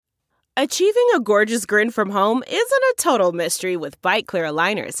Achieving a gorgeous grin from home isn't a total mystery with Byte Clear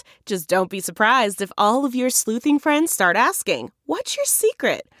aligners. Just don't be surprised if all of your sleuthing friends start asking, "What's your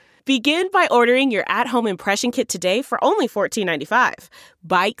secret?" Begin by ordering your at-home impression kit today for only $14.95.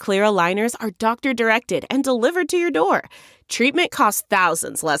 Byte Clear aligners are doctor-directed and delivered to your door. Treatment costs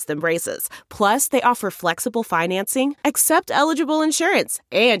thousands less than braces. Plus, they offer flexible financing, accept eligible insurance,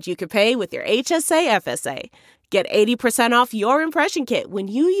 and you can pay with your HSA FSA. Get 80% off your impression kit when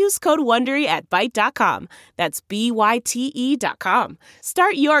you use code WONDERY at Byte.com. That's BYTE.com.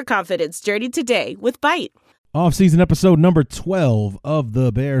 Start your confidence journey today with Byte. Off-season episode number 12 of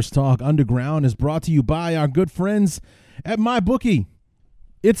the Bears Talk Underground is brought to you by our good friends at MyBookie.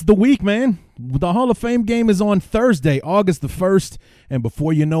 It's the week, man. The Hall of Fame game is on Thursday, August the 1st, and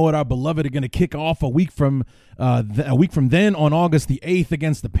before you know it, our beloved are going to kick off a week from then on August the 8th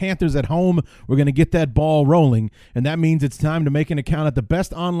against the Panthers at home. We're going to get that ball rolling, and that means it's time to make an account at the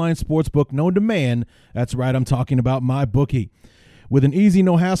best online sportsbook known to man. That's right, I'm talking about MyBookie. With an easy,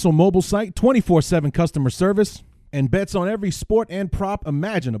 no-hassle mobile site, 24/7 customer service, and bets on every sport and prop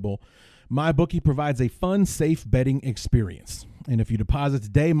imaginable, MyBookie provides a fun, safe betting experience. And if you deposit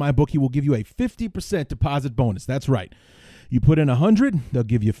today, MyBookie will give you a 50% deposit bonus. That's right. You put in 100, they'll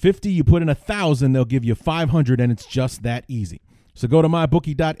give you 50. You put in 1,000, they'll give you 500, and it's just that easy. So go to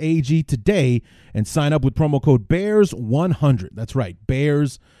mybookie.ag today and sign up with promo code BEARS100. That's right,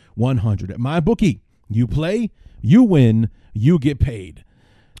 BEARS100. At MyBookie, you play, you win, you get paid.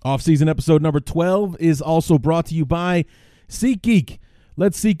 Off-season episode number 12 is also brought to you by SeatGeek.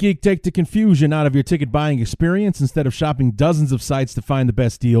 Let SeatGeek take the confusion out of your ticket buying experience. Instead of shopping dozens of sites to find the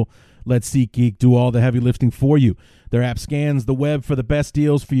best deal, let SeatGeek do all the heavy lifting for you. Their app scans the web for the best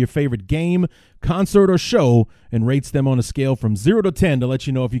deals for your favorite game, concert, or show and rates them on a scale from 0 to 10 to let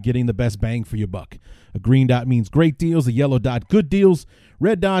you know if you're getting the best bang for your buck. A green dot means great deals, a yellow dot good deals,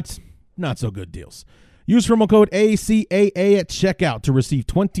 red dot not so good deals. Use promo code ACAA at checkout to receive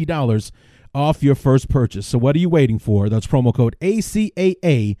 $20 off your first purchase. So what are you waiting for? That's promo code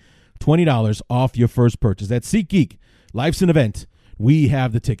ACAA, $20 off your first purchase. That's SeatGeek. Life's an event. We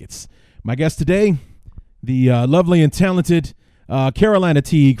have the tickets. My guest today, the lovely and talented Carolina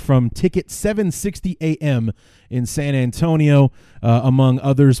Teague from Ticket 760 AM in San Antonio, among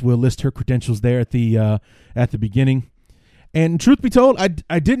others. We'll list her credentials there at the beginning. And truth be told,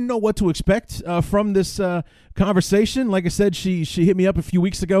 I didn't know what to expect from this conversation. Like I said, she hit me up a few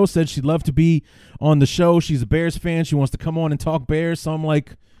weeks ago, said she'd love to be on the show. She's a Bears fan. She wants to come on and talk Bears. So I'm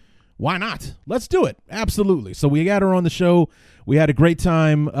like, why not? Let's do it. Absolutely. So we got her on the show. We had a great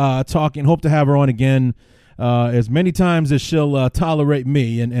time talking. Hope to have her on again as many times as she'll tolerate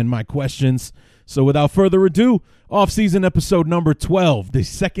me and my questions. So without further ado, off-season episode number 12, the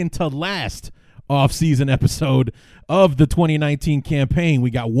second to last off-season episode of the 2019 campaign. We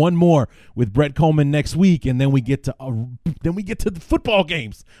got one more with Brett Coleman next week, and then we get to the football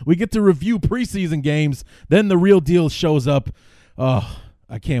games. We get to review preseason games. Then the real deal shows up. Oh,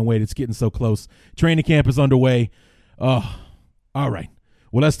 I can't wait. It's getting so close. Training camp is underway. Oh, all right.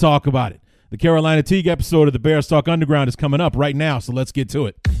 Well, let's talk about it. The Carolina Teague episode of the Bears Talk Underground is coming up right now, so let's get to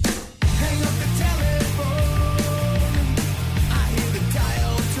it.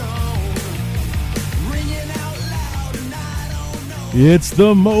 It's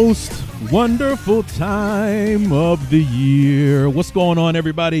the most wonderful time of the year. What's going on,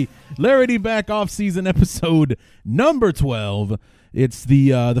 everybody? Larry D back, off-season episode number 12. It's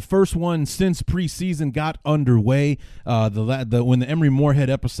the first one since preseason got underway. When the Emory Moorhead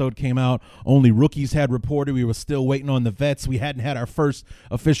episode came out, only rookies had reported. We were still waiting on the vets. We hadn't had our first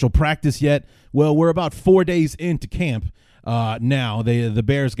official practice yet. Well, we're about 4 days into camp. Now the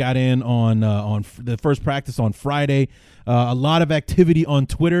Bears got in on the first practice on Friday. A lot of activity on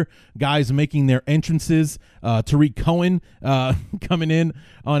Twitter, guys making their entrances. Tariq Cohen coming in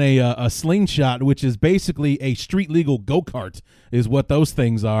on a slingshot, which is basically a street legal go-kart is what those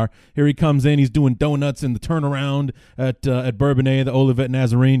things are. Here he comes in. He's doing donuts in the turnaround at Bourbonnais, the Olivet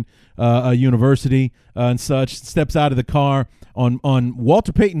Nazarene University and such. Steps out of the car on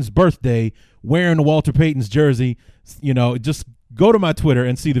Walter Payton's birthday wearing a Walter Payton's jersey. You know, just go to my Twitter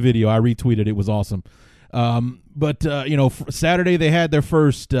and see the video. I retweeted. It was awesome. Saturday they had their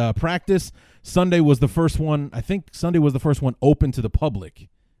first practice. Sunday was the first one. I think Sunday was the first one open to the public.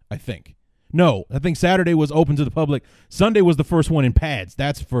 I think Saturday was open to the public. Sunday was the first one in pads.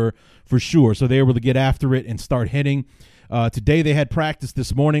 That's for sure. So they were able to get after it and start hitting. Today they had practice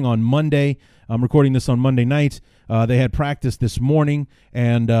this morning on Monday. I'm recording this on Monday night. They had practice this morning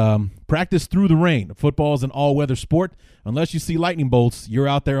and practice through the rain. Football is an all-weather sport. Unless you see lightning bolts, you're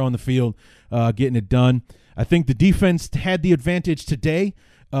out there on the field getting it done. I think the defense had the advantage today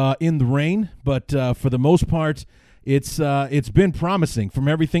in the rain, but for the most part, it's been promising from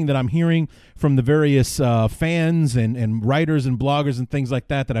everything that I'm hearing from the various fans and writers and bloggers and things like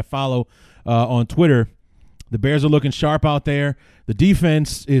that I follow on Twitter. The Bears are looking sharp out there. The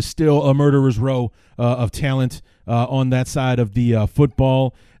defense is still a murderer's row of talent on that side of the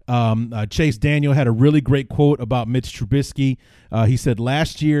football. Chase Daniel had a really great quote about Mitch Trubisky. He said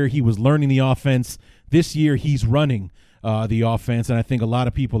last year he was learning the offense. This year he's running the offense, and I think a lot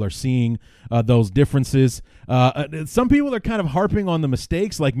of people are seeing those differences. Some people are kind of harping on the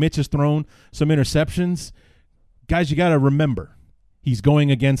mistakes, like Mitch has thrown some interceptions. Guys, you got to remember, he's going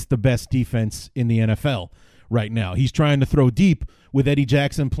against the best defense in the NFL right now. He's trying to throw deep with Eddie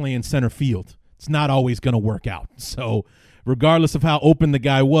Jackson playing center field. It's not always going to work out. So regardless of how open the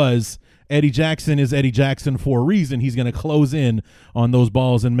guy was, Eddie Jackson is Eddie Jackson for a reason. He's going to close in on those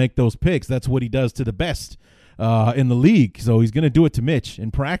balls and make those picks. That's what he does to the best in the league. So he's going to do it to Mitch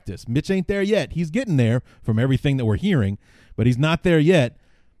in practice. Mitch ain't there yet. He's getting there from everything that we're hearing, but he's not there yet.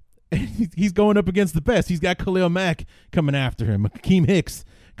 He's going up against the best. He's got Khalil Mack coming after him, Akeem Hicks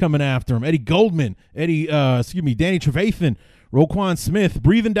coming after him, Eddie Goldman, Danny Trevathan, Roquan Smith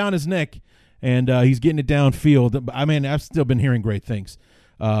breathing down his neck, and he's getting it downfield. I mean, I've still been hearing great things.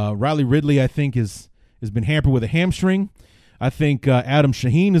 Riley Ridley, I think, has been hampered with a hamstring. I think Adam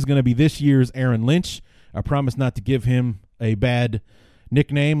Shaheen is going to be this year's Aaron Lynch. I promise not to give him a bad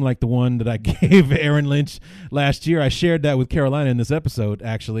nickname like the one that I gave Aaron Lynch last year. I shared that with Carolina in this episode,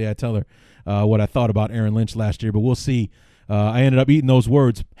 actually. I tell her what I thought about Aaron Lynch last year, but we'll see. I ended up eating those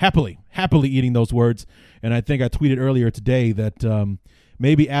words, happily eating those words, and I think I tweeted earlier today that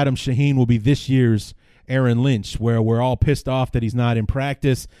maybe Adam Shaheen will be this year's Aaron Lynch, where we're all pissed off that he's not in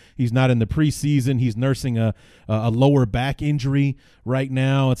practice. He's not in the preseason. He's nursing a lower back injury right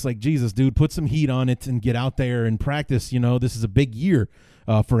now. It's like, Jesus, dude, put some heat on it and get out there and practice. You know, this is a big year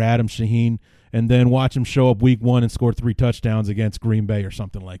for Adam Shaheen. And then watch him show up week 1 and score 3 touchdowns against Green Bay or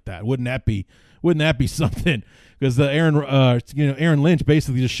something like that. Wouldn't that be something? Because Aaron Lynch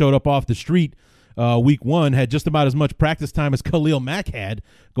basically just showed up off the street week 1, had just about as much practice time as Khalil Mack had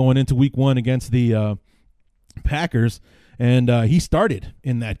going into week 1 against the Packers, and he started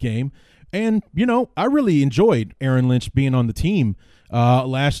in that game. And, you know, I really enjoyed Aaron Lynch being on the team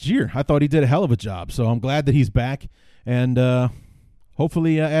last year. I thought he did a hell of a job, so I'm glad that he's back, and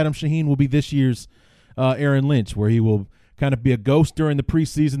hopefully Adam Shaheen will be this year's Aaron Lynch, where he will kind of be a ghost during the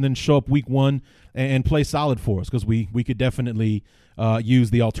preseason, then show up week 1 and play solid for us, because we could definitely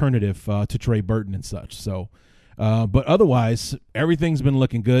use the alternative to Trey Burton and such. So, but otherwise, everything's been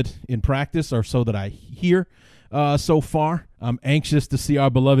looking good in practice, or so that I hear so far. I'm anxious to see our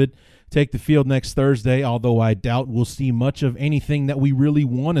beloved take the field next Thursday, although I doubt we'll see much of anything that we really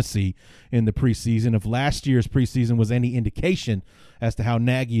want to see in the preseason. If last year's preseason was any indication as to how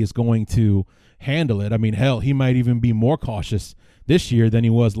Nagy is going to handle it, I mean, hell, he might even be more cautious this year than he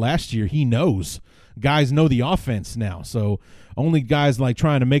was last year. He knows. Guys know the offense now, so only guys like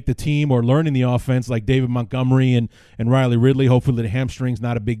trying to make the team or learning the offense like David Montgomery and Riley Ridley, hopefully the hamstring's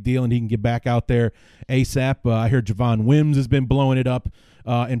not a big deal and he can get back out there ASAP. I heard Javon Wims has been blowing it up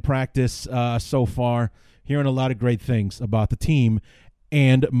in practice so far. Hearing a lot of great things about the team,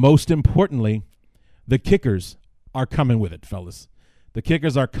 and most importantly, the kickers are coming with it, fellas. The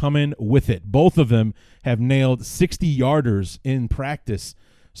kickers are coming with it. Both of them have nailed 60-yarders in practice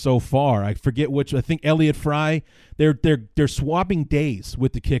so far. I forget which. I think Elliott Fry. They're swapping days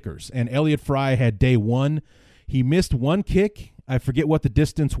with the kickers, and Elliott Fry had day 1. He missed one kick. I forget what the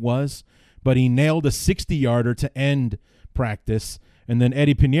distance was, but he nailed a 60-yarder to end practice. And then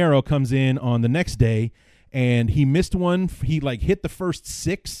Eddie Pinheiro comes in on the next day, and he missed one. He hit the first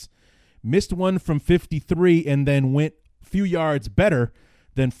 6, missed one from 53, and then went a few yards better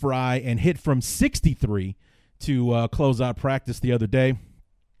than Fry and hit from 63 to close out practice the other day.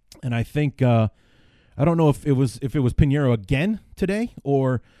 And I think I don't know if it was Pinheiro again today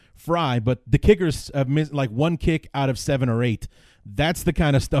or Fry, but the kickers have missed like one kick out of 7 or 8. That's the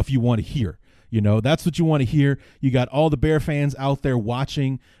kind of stuff you want to hear. You know, that's what you want to hear. You got all the Bear fans out there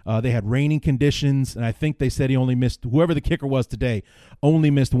watching. They had raining conditions, and I think they said he only missed, whoever the kicker was today, only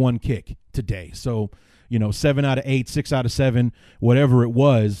missed one kick today. So, 7 out of 8, 6 out of 7, whatever it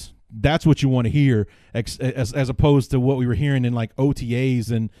was, that's what you want to hear, as opposed to what we were hearing in like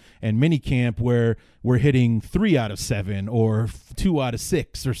OTAs and minicamp, where we're hitting 3 out of 7 or 2 out of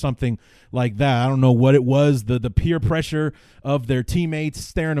 6 or something like that. I don't know what it was, the peer pressure of their teammates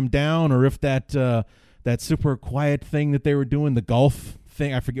staring them down, or if that super quiet thing that they were doing, the golf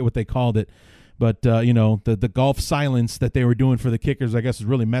thing, I forget what they called it. But, the golf silence that they were doing for the kickers, I guess, is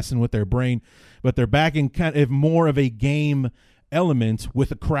really messing with their brain. But they're back in kind of more of a game element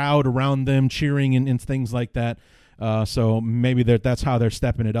with a crowd around them cheering and things like that. So maybe that's how they're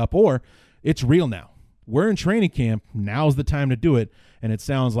stepping it up, or it's real now. We're in training camp. Now's the time to do it, and it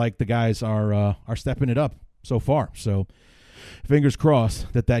sounds like the guys are stepping it up so far. So fingers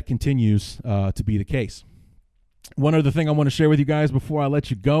crossed that continues to be the case. One other thing I want to share with you guys before I let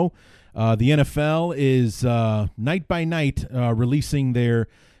you go, the NFL is night by night releasing their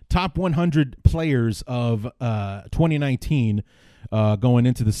top 100 players of 2019 going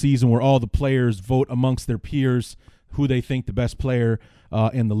into the season, where all the players vote amongst their peers who they think the best player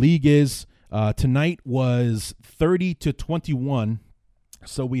in the league is. Tonight was 30-21,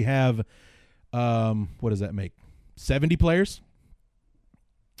 so we have, what does that make, 70 players?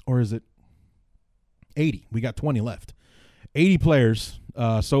 Or is it 80? We got 20 left. 80 players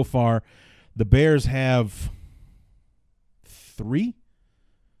so far. The Bears have 3.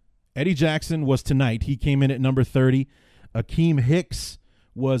 Eddie Jackson was tonight. He came in at number 30. Akeem Hicks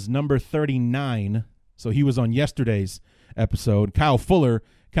was number 39, so he was on yesterday's episode. Kyle Fuller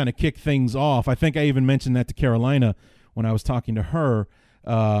kind of kicked things off. I think I even mentioned that to Carolina when I was talking to her.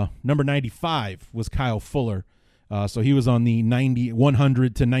 Number 95 was Kyle Fuller. So he was on the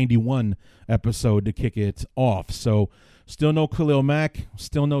 100 to 91 episode to kick it off. So still no Khalil Mack,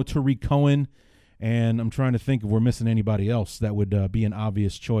 still no Tariq Cohen, and I'm trying to think if we're missing anybody else that would be an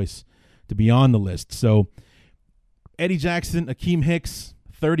obvious choice to be on the list. So Eddie Jackson, Akeem Hicks,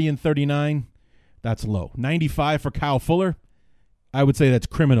 30 and 39, that's low. 95 for Kyle Fuller, I would say that's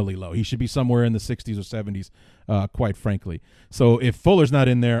criminally low. He should be somewhere in the 60s or 70s, quite frankly. So if Fuller's not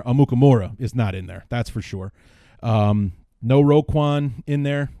in there, Amukamara is not in there, that's for sure. No Roquan in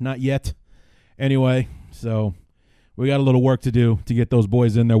there, not yet. Anyway, so we got a little work to do to get those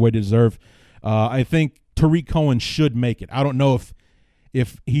boys in there where they deserve. I think Tariq Cohen should make it. I don't know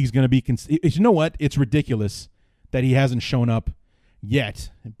if he's going to be you know what? It's ridiculous that he hasn't shown up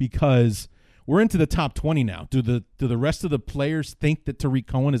yet, because we're into the top 20 now. Do the rest of the players think that Tariq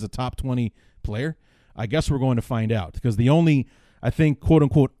Cohen is a top 20 player? I guess we're going to find out, because the only, I think,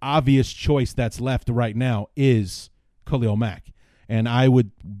 quote-unquote, obvious choice that's left right now is Khalil Mack. And I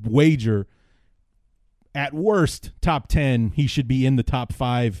would wager, at worst, top 10, he should be in the top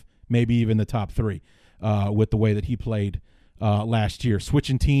 5, maybe even the top 3, with the way that he played last year.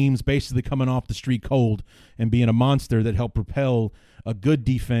 Switching teams, basically coming off the street cold and being a monster that helped propel a good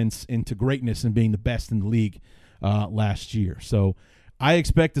defense into greatness and being the best in the league last year. So I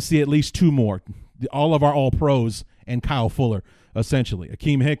expect to see at least 2 more, all of our all-pros and Kyle Fuller, essentially.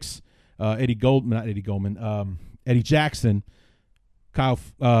 Akeem Hicks, Eddie Jackson,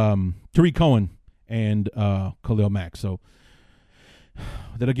 Tariq Cohen, and Khalil Mack. So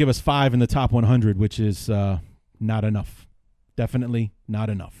that'll give us 5 in the top 100, which is not enough. Definitely not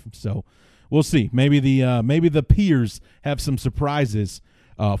enough. So we'll see. Maybe the peers have some surprises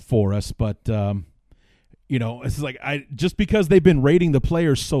for us, but it's like just because they've been rating the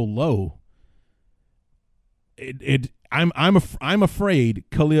players so low, I'm afraid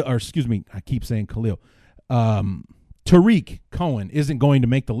Khalil, or excuse me, I keep saying Khalil, Tariq Cohen isn't going to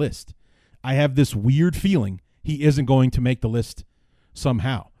make the list. I have this weird feeling he isn't going to make the list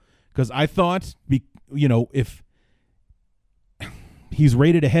somehow, because I thought, if he's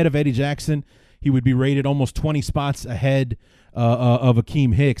rated ahead of Eddie Jackson, he would be rated almost 20 spots ahead of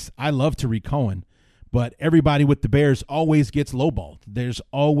Akeem Hicks. I love Tariq Cohen, but everybody with the Bears always gets lowballed.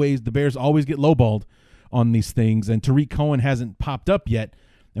 The Bears always get lowballed on these things, and Tariq Cohen hasn't popped up yet,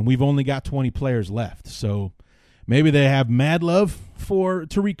 and we've only got 20 players left. So maybe they have mad love for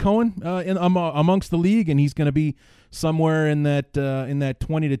Tariq Cohen amongst the league, and he's going to be somewhere in that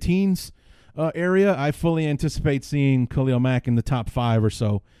 20 to teens area. I fully anticipate seeing Khalil Mack in the top 5 or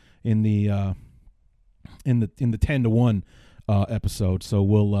so in the 10-1 episode. So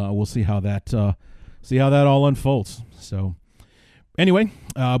we'll see how that all unfolds. So anyway,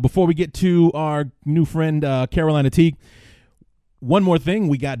 before we get to our new friend Carolina Teague, one more thing.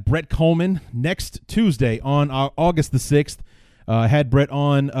 We got Brett Coleman next Tuesday on August the 6th. Had Brett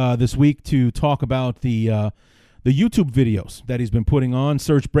on this week to talk about the YouTube videos that he's been putting on.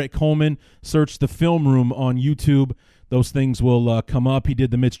 Search Brett Coleman, search the Film Room on YouTube. Those things will come up. He did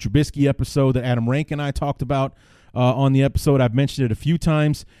the Mitch Trubisky episode that Adam Rank and I talked about on the episode. I've mentioned it a few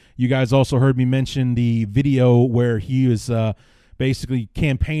times. You guys also heard me mention the video where he was basically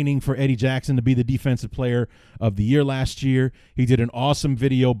campaigning for Eddie Jackson to be the defensive player of the year last year. He did an awesome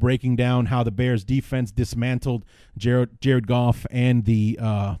video breaking down how the Bears defense dismantled Jared Goff and the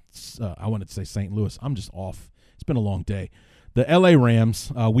I wanted to say St. Louis. I'm just off. It's been a long day. The LA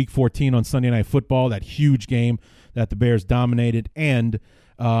Rams, Week 14 on Sunday Night Football, that huge game that the Bears dominated, and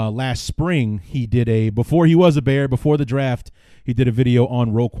last spring, he did before he was a Bear, before the draft, he did a video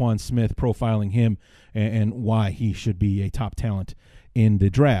on Roquan Smith, profiling him and why he should be a top talent in the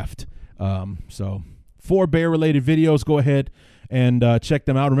draft. So 4 Bear-related videos. Go ahead and check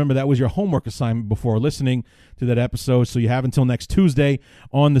them out. Remember, that was your homework assignment before listening to that episode. So you have until next Tuesday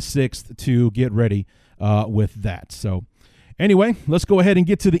on the 6th to get ready with that. So anyway, let's go ahead and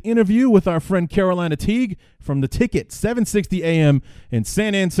get to the interview with our friend Carolina Teague from the Ticket, 760 AM in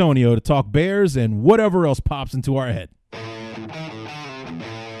San Antonio, to talk Bears and whatever else pops into our head.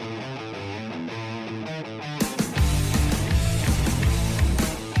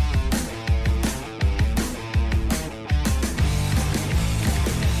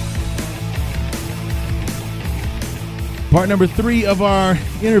 Part number 3 of our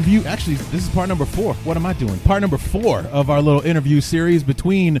interview. Actually, this is part number 4. What am I doing? Part number 4 of our little interview series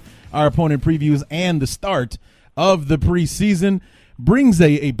between our opponent previews and the start of the preseason brings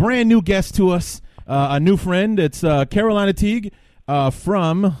a brand new guest to us, a new friend. It's Carolina Teague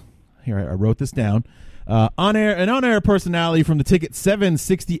from, here, I wrote this down, an on-air personality from the Ticket,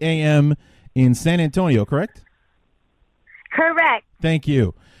 760 AM in San Antonio, correct? Correct. Thank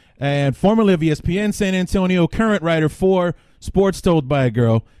you. And formerly of ESPN San Antonio, current writer for Sports Told by a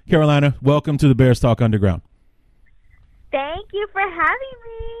Girl. Carolina, welcome to the Bears Talk Underground. Thank you for having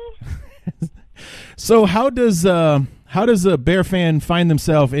me. So how does a Bear fan find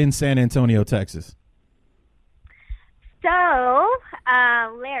themselves in San Antonio, Texas? So,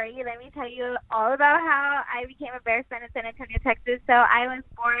 Larry, let me tell you all about how I became a Bears fan in San Antonio, Texas. So I was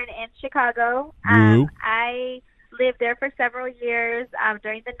born in Chicago. I lived there for several years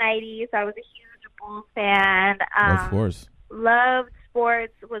during the 90s. I was a huge Bulls fan. Of course. Loved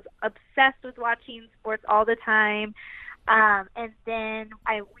sports, was obsessed with watching sports all the time. And then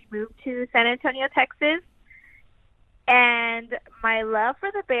we moved to San Antonio, Texas. And my love for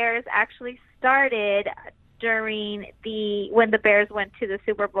the Bears actually started during when the Bears went to the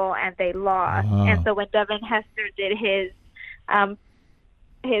Super Bowl and they lost. And so when Devin Hester did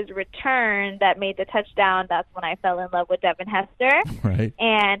his return that made the touchdown, that's when I fell in love with Devin Hester, right,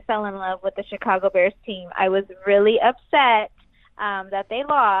 and fell in love with the Chicago Bears team. I was really upset that they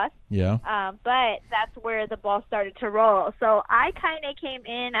lost, but that's where the ball started to roll. So I kind of came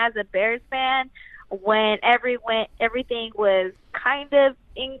in as a Bears fan when everything was kind of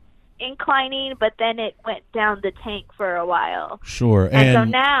inclining, but then it went down the tank for a while. Sure. And so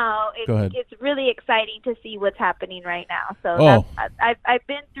now it's really exciting to see what's happening right now. So I've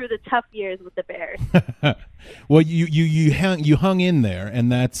been through the tough years with the Bears. Well, you hung in there,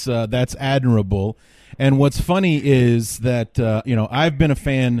 and that's admirable. And what's funny is that I've been a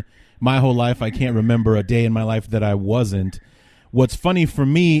fan my whole life. I can't remember a day in my life that I wasn't. What's funny for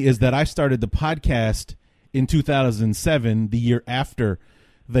me is that I started the podcast in 2007, the year after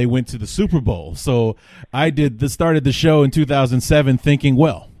they went to the Super Bowl. So I started the show in 2007 thinking,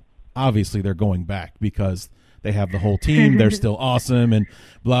 well, obviously they're going back because they have the whole team. They're still awesome and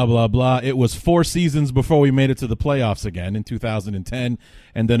blah, blah, blah. It was 4 seasons before we made it to the playoffs again in 2010,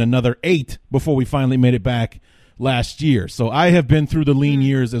 and then another 8 before we finally made it back last year. So I have been through the lean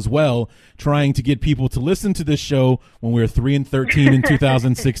years as well, trying to get people to listen to this show when we were 3-13 in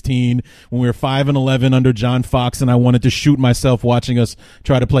 2016, when we were 5-11 under John Fox, and I wanted to shoot myself watching us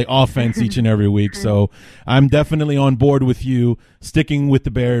try to play offense each and every week. So I'm definitely on board with you, sticking with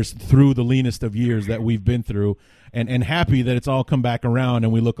the Bears through the leanest of years that we've been through, and happy that it's all come back around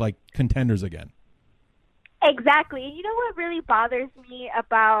and we look like contenders again. Exactly. You know what really bothers me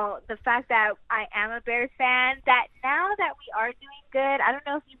about the fact that I am a Bears fan? That now that we are doing good, I don't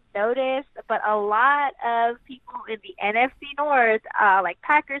know if you've noticed, but a lot of people in the NFC North, like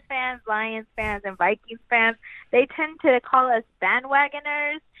Packers fans, Lions fans, and Vikings fans, they tend to call us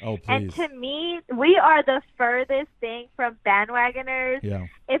bandwagoners. Oh, please. And to me, we are the furthest thing from bandwagoners. Yeah.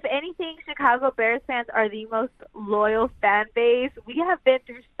 If anything, Chicago Bears fans are the most loyal fan base. We have been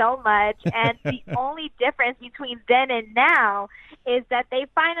through so much, and the only difference between then and now is that they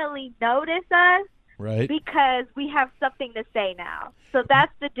finally notice us, right? Because we have something to say now. So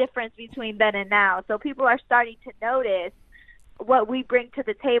that's the difference between then and now. So people are starting to notice what we bring to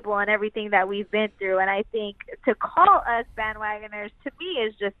the table and everything that we've been through. And I think to call us bandwagoners, to me,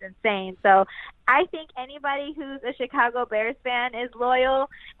 is just insane. So I think anybody who's a Chicago Bears fan is loyal.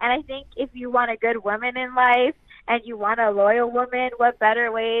 And I think if you want a good woman in life and you want a loyal woman, what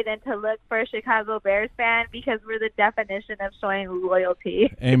better way than to look for a Chicago Bears fan, because we're the definition of showing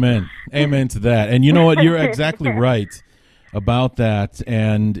loyalty. Amen. Amen to that. And you know what? You're exactly right about that.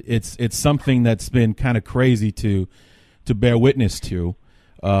 And it's something that's been kind of crazy to bear witness to.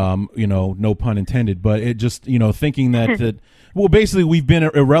 No pun intended, but it just, thinking that well, basically we've been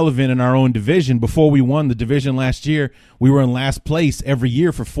irrelevant in our own division. Before we won the division last year, we were in last place every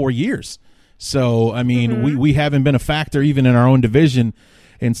year for 4 years. So, I mean, we haven't been a factor even in our own division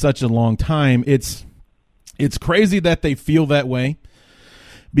in such a long time. It's crazy that they feel that way,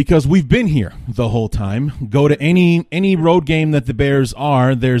 because we've been here the whole time. Go to any road game that the Bears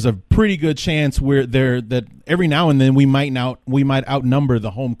are, there's a pretty good chance that every now and then we might outnumber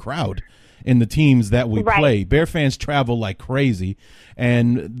the home crowd in the teams that we play. Bear fans travel like crazy,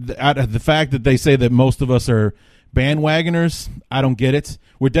 and the fact that they say that most of us are bandwagoners, I don't get it.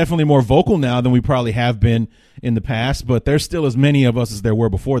 We're definitely more vocal now than we probably have been in the past, but there's still as many of us as there were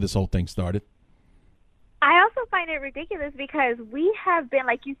before this whole thing started. I also find it ridiculous because we have been,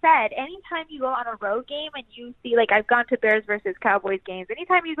 like you said, anytime you go on a road game and you see, like, I've gone to Bears versus Cowboys games,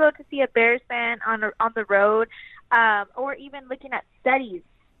 anytime you go to see a Bears fan on the road, or even looking at studies,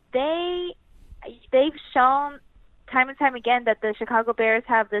 they've shown time and time again that the Chicago Bears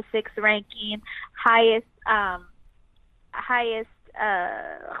have the sixth ranking,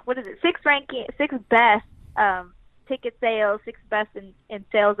 sixth best ticket sales, sixth best in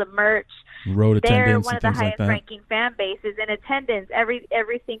sales of merch. Road attendance. They're one of the highest ranking fan bases in attendance every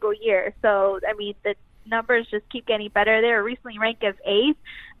single year. So, I mean, the numbers just keep getting better. They were recently ranked as 8th,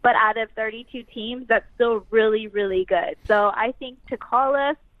 but out of 32 teams, that's still really, really good. So I think to call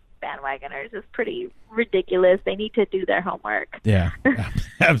us bandwagoners is pretty ridiculous. They need to do their homework. Yeah,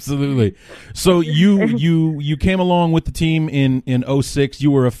 absolutely. So you came along with the team in 06.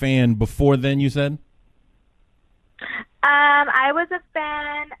 You were a fan before then, you said? I was a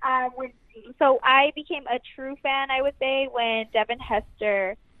fan so I became a true fan, I would say, when Devin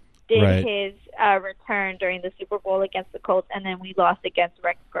Hester did his return during the Super Bowl against the Colts, and then we lost against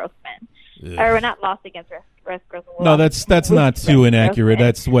Rex Grossman. Ugh. Or we're not lost against Rex Grossman. No, that's not too inaccurate.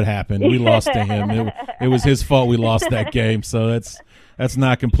 That's what happened. We lost to him. It was his fault we lost that game, so that's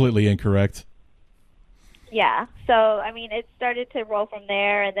not completely incorrect. Yeah. So, I mean, it started to roll from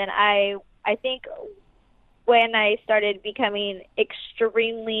there, and then I think when I started becoming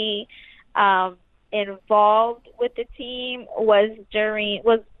extremely involved with the team was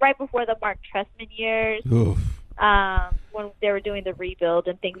right before the Mark Trestman years, when they were doing the rebuild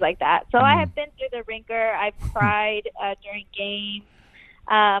and things like that. So I have been through the ringer. I've cried during games.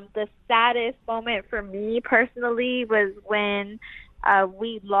 The saddest moment for me personally was when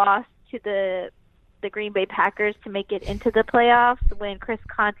we lost to the Green Bay Packers to make it into the playoffs, when Chris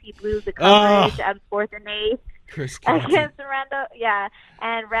Conte blew the coverage on 4th and 8 against Randall. Yeah,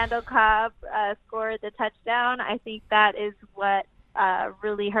 and Randall Cobb scored the touchdown. I think that is what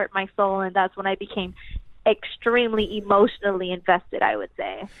really hurt my soul, and that's when I became extremely emotionally invested, I would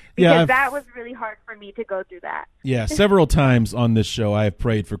say, because that was really hard for me to go through that. Yeah, several times on this show I have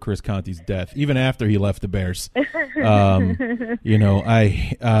prayed for Chris Conte's death, even after he left the Bears. I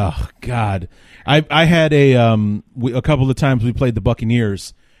had a couple of times we played the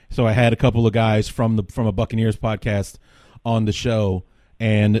Buccaneers, so I had a couple of guys from a Buccaneers podcast on the show,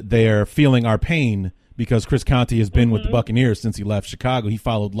 and they're feeling our pain because Chris Conte has been with the Buccaneers since he left Chicago. He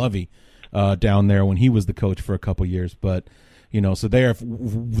followed Lovey down there when he was the coach for a couple years, but so they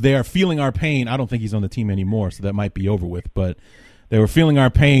are feeling our pain. I don't think he's on the team anymore, so that might be over with, but they were feeling our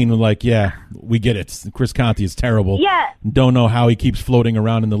pain. Like, yeah, we get it. Chris Conte is terrible. Yeah. Don't know how he keeps floating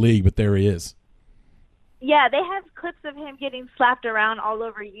around in the league, but there he is. Yeah, they have clips of him getting slapped around all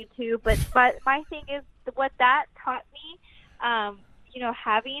over YouTube, but my thing is what that taught me,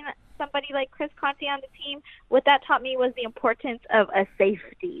 having somebody like Chris Conte on the team, what that taught me was the importance of a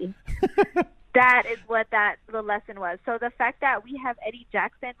safety. That is what the lesson was. So the fact that we have Eddie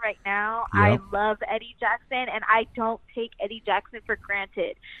Jackson right now, yep. I love Eddie Jackson, and I don't take Eddie Jackson for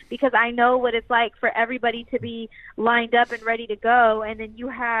granted because I know what it's like for everybody to be lined up and ready to go, and then you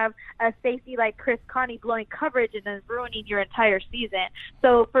have a safety like Chris Conte blowing coverage and then ruining your entire season.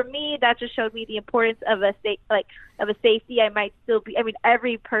 So for me, that just showed me the importance of a safety. I might still be. I mean,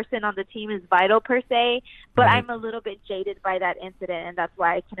 every person on the team is vital per se, but right. I'm a little bit jaded by that incident, and that's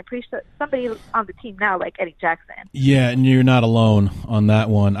why I can appreciate somebody on the team now like Eddie Jackson. Yeah, and you're not alone on that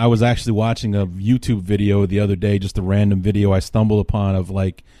one. I was actually watching a YouTube video the other day, just a random video I stumbled upon of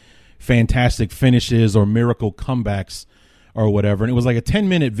like fantastic finishes or miracle comebacks or whatever, and it was like a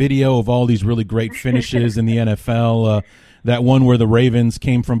 10-minute video of all these really great finishes in the NFL. That one where the Ravens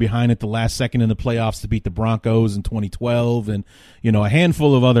came from behind at the last second in the playoffs to beat the Broncos in 2012, and a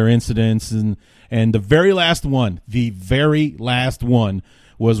handful of other incidents, and the very last one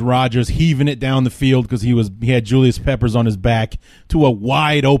was Rodgers heaving it down the field because he had Julius Peppers on his back to a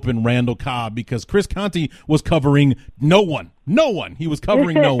wide open Randall Cobb because Chris Conte was covering no one. He was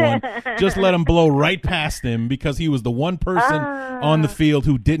covering no one. Just let him blow right past him because he was the one person on the field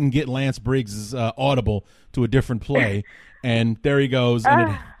who didn't get Lance Briggs' audible to a different play. And there he goes.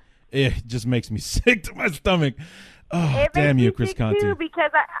 And it just makes me sick to my stomach. Oh, damn you, Chris Conte. Too, because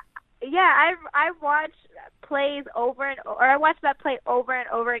I watched plays I watched that play over and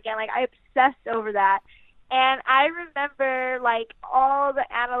over again. Like, I obsessed over that. And I remember, like, all the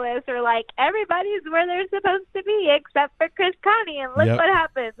analysts are like, everybody's where they're supposed to be except for Chris Conte, and look what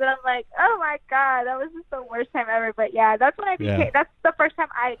happens. And I'm like, oh, my God, that was just the worst time ever. But, yeah, that's when that's the first time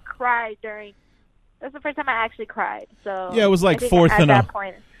I cried that's the first time I actually cried. So yeah, it was like fourth and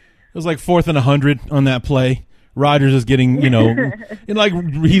 100 on that play. Rodgers is getting, and like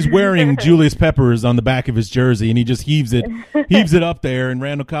he's wearing Julius Peppers on the back of his jersey, and he just heaves it up there, and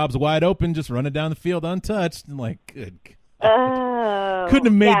Randall Cobb's wide open, just running down the field untouched. And like, good God. Couldn't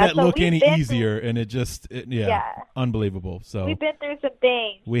have made that look any easier, and unbelievable. So we've been through some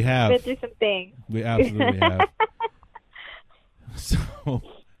things. We have been through some things. We absolutely have.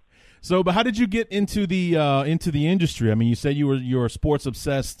 So, but how did you get into the industry? I mean, you said you were sports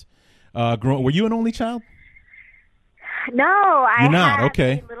obsessed. Were you an only child? No, You're not?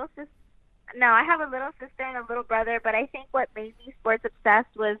 Okay. I have a little sister and a little brother, but I think what made me sports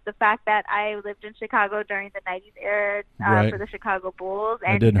obsessed was the fact that I lived in Chicago during the 90s era for the Chicago Bulls.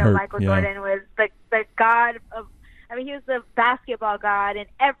 And Michael Jordan was the god of, he was the basketball god, and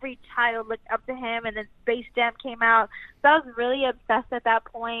every child looked up to him, and then Space Jam came out. So I was really obsessed at that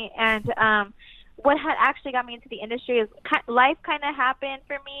point. And what had actually got me into the industry is life kind of happened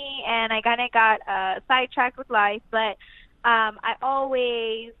for me, and I kind of got sidetracked with life. But I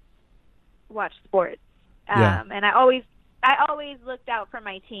always watched sports, and I always looked out for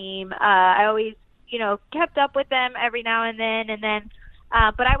my team. I always, kept up with them every now and then. And then,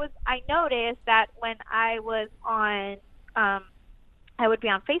 but I noticed that when I was on, I would be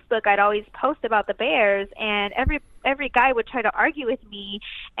on Facebook, I'd always post about the Bears, and every guy would try to argue with me,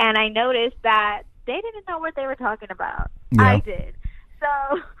 and I noticed that they didn't know what they were talking about. Yeah. I did. So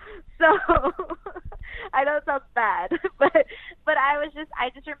I know it sounds bad, but I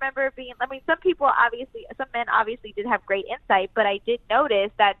just remember being, some men obviously did have great insight, but I did notice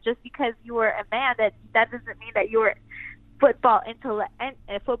that just because you were a man, that doesn't mean that you were football intellect.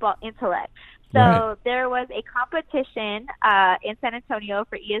 So there was a competition in San Antonio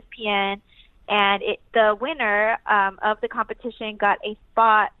for ESPN, and the winner of the competition got a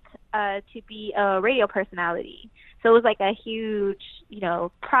spot to be a radio personality. So it was like a huge,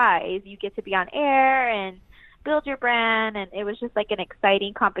 prize. You get to be on air and build your brand, and it was just like an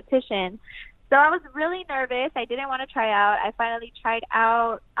exciting competition. So I was really nervous. I didn't want to try out. I finally tried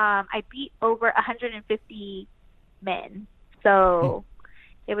out. I beat over 150 men. So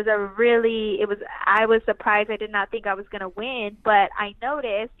I was surprised. I did not think I was going to win, but I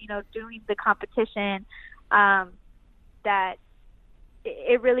noticed, during the competition, that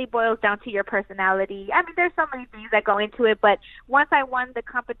it really boils down to your personality. I mean, there's so many things that go into it, but once I won the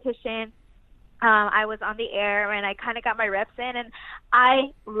competition, I was on the air, and I kind of got my reps in, and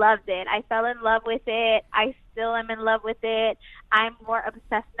I loved it. I fell in love with it. I still am in love with it. I'm more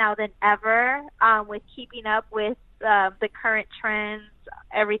obsessed now than ever with keeping up with the current trends,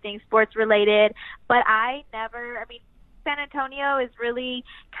 everything sports related. But San Antonio is really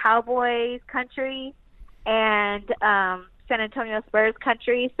Cowboys country and San Antonio Spurs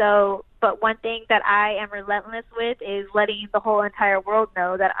country. So, but one thing that I am relentless with is letting the whole entire world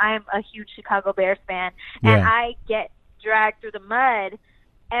know that I'm a huge Chicago Bears fan, and I get dragged through the mud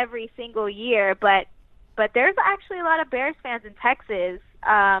every single year. But there's actually a lot of Bears fans in Texas.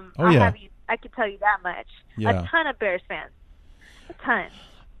 I can tell you that much. Yeah. A ton of Bears fans. A ton.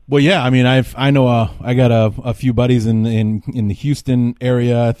 Well, yeah. I mean, I know I got a few buddies in the Houston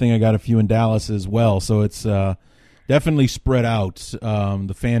area. I think I got a few in Dallas as well. So it's definitely spread out.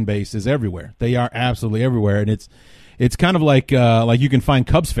 The fan base is everywhere. They are absolutely everywhere, and it's kind of like you can find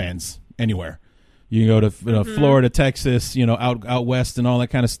Cubs fans anywhere. You can go to Florida, Texas, out west and all that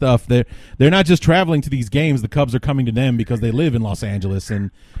kind of stuff. They're not just traveling to these games. The Cubs are coming to them because they live in Los Angeles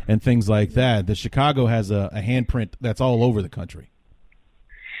and things like that. The Chicago has a handprint that's all over the country.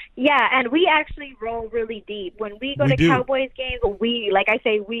 Yeah, and we actually roll really deep. When we go to Cowboys games, we're like a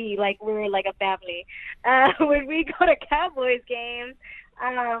family. When we go to Cowboys games,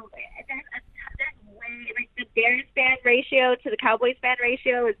 the Bears fan ratio to the Cowboys fan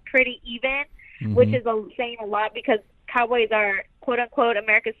ratio is pretty even. Mm-hmm. Which is saying a lot because Cowboys are, quote-unquote,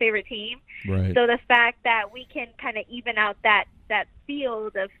 America's favorite team. Right. So the fact that we can kind of even out that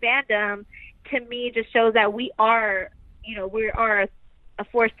field of fandom, to me, just shows that we are a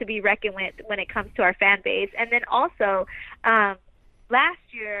force to be reckoned with when it comes to our fan base. And then also, last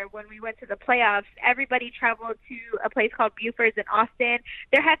year when we went to the playoffs, everybody traveled to a place called Buford's in Austin.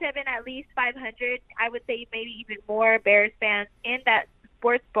 There had to have been at least 500, I would say maybe even more, Bears fans in that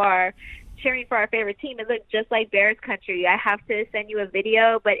sports bar cheering for our favorite team. It looked just like Bears country. I have to send you a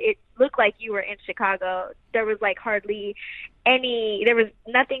video, but it looked like you were in Chicago. There was like there was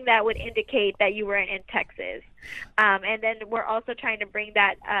nothing that would indicate that you were in Texas. And then we're also trying to bring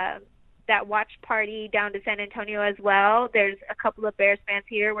that watch party down to San Antonio as well. There's a couple of Bears fans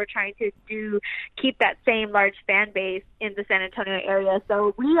here. We're trying to keep that same large fan base in the San Antonio area.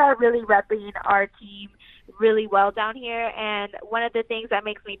 So we are really repping our team really well down here. And one of the things that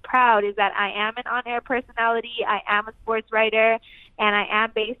makes me proud is that I am an on-air personality. I am a sports writer, and I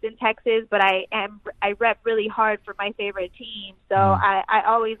am based in Texas, but I rep really hard for my favorite team. So I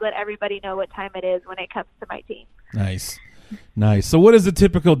always let everybody know what time it is when it comes to my team. Nice. So what is a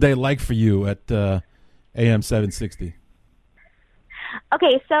typical day like for you at AM 760?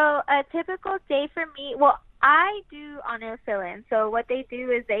 Okay, so a typical day for me, well, I do on-air fill-in. So what they do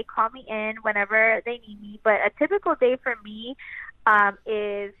is they call me in whenever they need me. But a typical day for me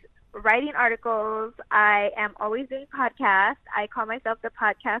is writing articles. I am always doing podcasts. I call myself the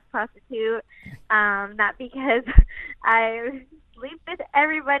podcast prostitute, not because I sleep with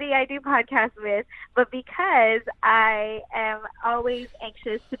everybody I do podcasts with, but because I am always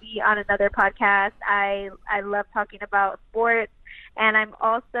anxious to be on another podcast. I love talking about sports. And I'm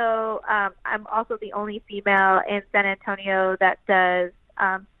also the only female in San Antonio that does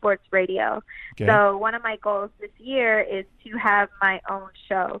sports radio. Okay. So one of my goals this year is to have my own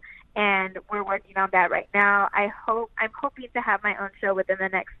show, and we're working on that right now. I'm hoping to have my own show within the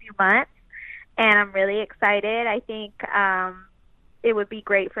next few months, and I'm really excited. I think it would be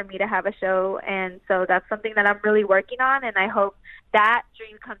great for me to have a show, and so that's something that I'm really working on, and I hope that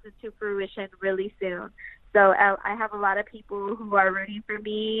dream comes into fruition really soon. So I have a lot of people who are rooting for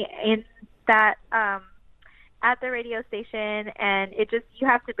me in that at the radio station, and you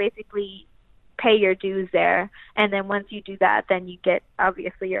have to basically pay your dues there, and then once you do that, then you get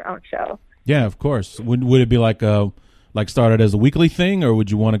obviously your own show. Yeah, of course. Would it be like started as a weekly thing, or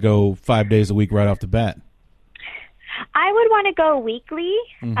would you want to go 5 days a week right off the bat? I would want to go weekly,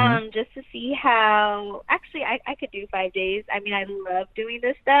 just to see how. Actually, I could do 5 days. I mean, I love doing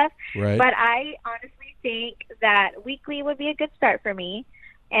this stuff, right. But I honestly think that weekly would be a good start for me,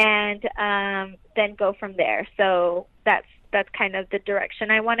 and then go from there. So that's kind of the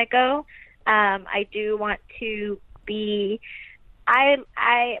direction I want to go. I do want to be.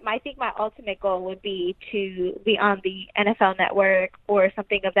 I think my ultimate goal would be to be on the NFL Network or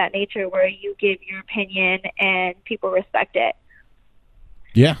something of that nature, where you give your opinion and people respect it.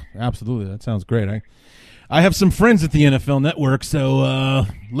 Yeah, absolutely. That sounds great. I have some friends at the NFL Network, so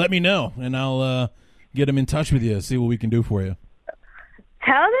let me know, and I'll get them in touch with you, see what we can do for you.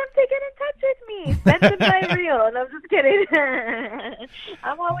 Tell them to get in touch with me. Send them my reel. And I'm just kidding.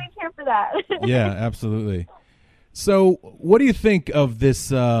 I'm always here for that. Yeah, absolutely. So, what do you think of this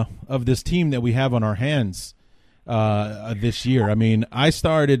team that we have on our hands this year? I mean, I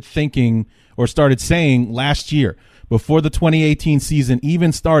started saying last year, before the 2018 season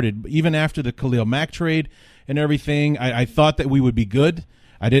even started, even after the Khalil Mack trade and everything, I thought that we would be good.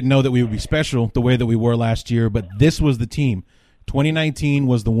 I didn't know that we would be special the way that we were last year, but this was the team. 2019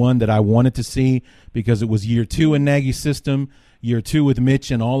 was the one that I wanted to see because it was year 2 in Nagy's system. Year 2 with Mitch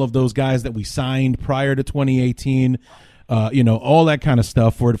and all of those guys that we signed prior to 2018, all that kind of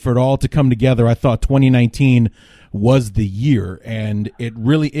stuff. For it all to come together, I thought 2019 was the year, and it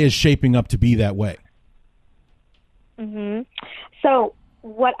really is shaping up to be that way. Mm-hmm. So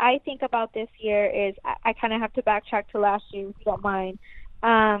what I think about this year is I kind of have to backtrack to last year, if you don't mind.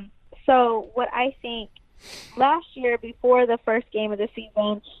 So what I think, last year, before the first game of the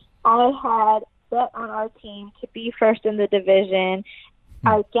season, I had bet on our team to be first in the division.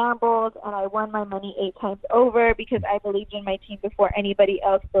 I gambled and I won my money 8 times over because I believed in my team before anybody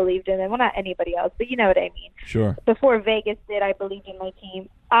else believed in them. Well, not anybody else, but you know what I mean. Sure. Before Vegas did, I believed in my team.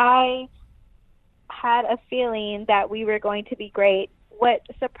 I had a feeling that we were going to be great. What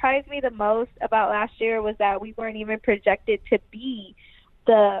surprised me the most about last year was that we weren't even projected to be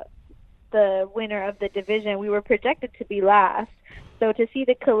the winner of the division. We were projected to be last. So to see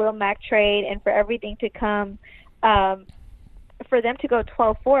the Khalil Mack trade and for everything to come, for them to go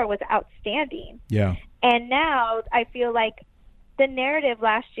 12-4 was outstanding. Yeah. And now I feel like the narrative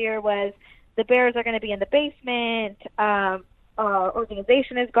last year was the Bears are going to be in the basement,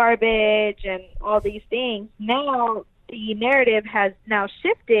 organization is garbage, and all these things. Now the narrative has now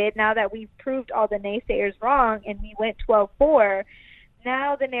shifted now that we've proved all the naysayers wrong and we went 12-4.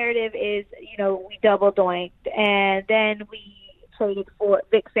 Now the narrative is, we double doinked, and then we traded for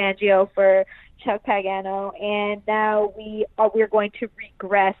Vic Fangio for Chuck Pagano, and now we're going to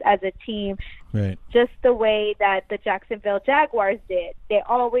regress as a team, right? Just the way that the Jacksonville Jaguars did. They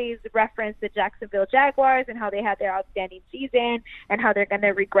always reference the Jacksonville Jaguars and how they had their outstanding season and how they're going to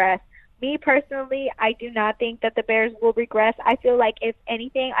regress. Me personally, I do not think that the Bears will regress. I feel like, if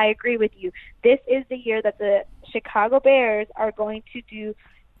anything, I agree with you. This is the year that the Chicago Bears are going to do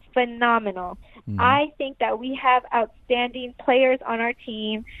phenomenal. I think that we have outstanding players on our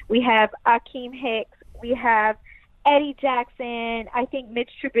team. We have Akeem Hicks. We have Eddie Jackson. I think Mitch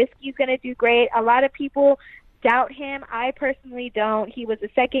Trubisky is going to do great. A lot of people doubt him. I personally don't. He was a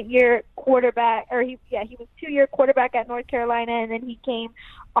second-year quarterback, or he was 2-year quarterback at North Carolina, and then he came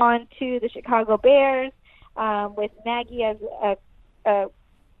on to the Chicago Bears with Nagy as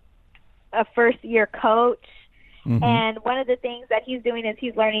a first-year coach. Mm-hmm. And one of the things that he's doing is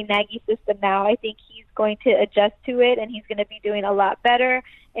he's learning Nagy's system now. I think he's going to adjust to it, and he's going to be doing a lot better.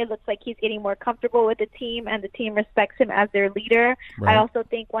 It looks like he's getting more comfortable with the team, and the team respects him as their leader. Right. I also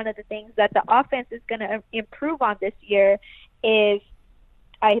think one of the things that the offense is going to improve on this year is,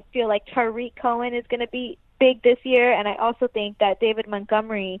 I feel like Tariq Cohen is going to be big this year, and I also think that David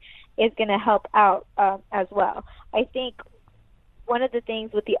Montgomery is going to help out as well. I think one of the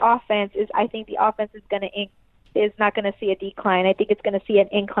things with the offense is I think the offense is not going to see a decline. I think it's going to see an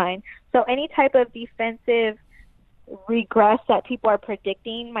incline. So any type of defensive regress that people are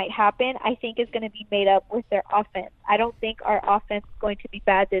predicting might happen, I think is going to be made up with their offense. I don't think our offense is going to be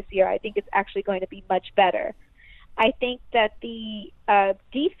bad this year. I think it's actually going to be much better. I think that the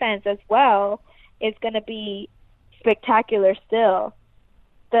defense as well is going to be spectacular still.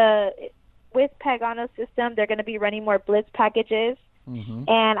 With Pagano's system, they're going to be running more blitz packages,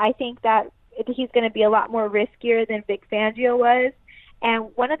 and I think that he's going to be a lot more riskier than Vic Fangio was.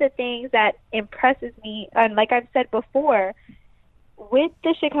 And one of the things that impresses me, and like I've said before, with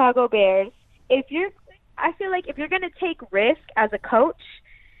the Chicago Bears, I feel like if you're going to take risk as a coach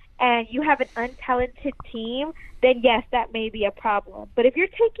and you have an untalented team, then yes, that may be a problem. But if you're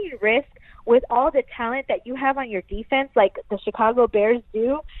taking risk with all the talent that you have on your defense, like the Chicago Bears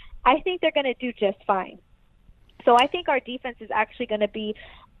do, I think they're going to do just fine. So I think our defense is actually going to be,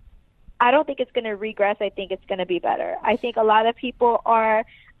 I don't think it's going to regress. I think it's going to be better. I think a lot of people are,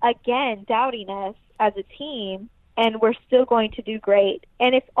 again, doubting us as a team, and we're still going to do great.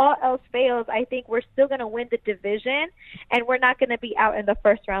 And if all else fails, I think we're still going to win the division, and we're not going to be out in the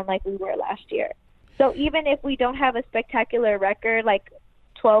first round like we were last year. So even if we don't have a spectacular record like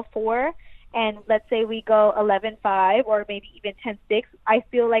 12-4, and let's say we go 11-5 or maybe even 10-6, I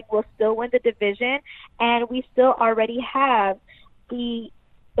feel like we'll still win the division, and we still already have the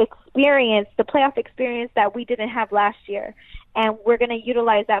experience, the playoff experience that we didn't have last year. And we're going to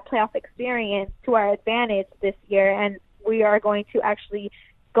utilize that playoff experience to our advantage this year, and we are going to actually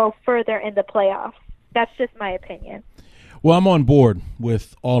go further in the playoffs. That's just my opinion. Well, I'm on board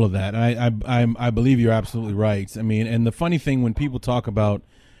with all of that. I believe you're absolutely right. I mean, and the funny thing, when people talk about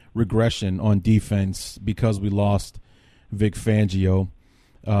regression on defense because we lost Vic Fangio,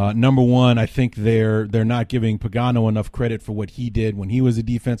 number one, I think they're not giving Pagano enough credit for what he did when he was a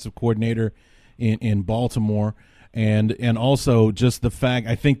defensive coordinator in Baltimore, and also just the fact,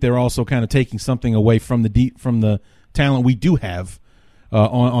 I think they're also kind of taking something away from the talent we do have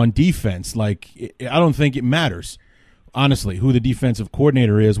on defense. Like, I don't think it matters, honestly, who the defensive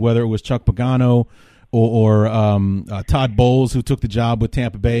coordinator is, whether it was Chuck Pagano or Todd Bowles, who took the job with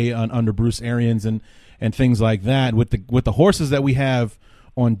Tampa Bay under Bruce Arians and things like that. With the horses that we have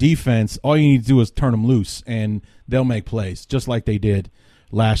on defense, all you need to do is turn them loose, and they'll make plays, just like they did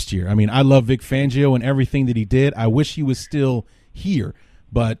last year. I mean, I love Vic Fangio and everything that he did. I wish he was still here,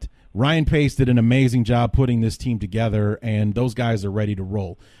 but Ryan Pace did an amazing job putting this team together, and those guys are ready to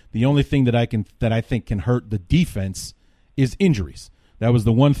roll. The only thing that I think can hurt the defense is injuries. That was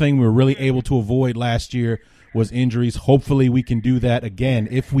the one thing we were really able to avoid last year, was injuries. Hopefully we can do that again.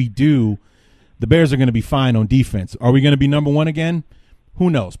 If we do, the Bears are going to be fine on defense. Are we going to be number one again? Who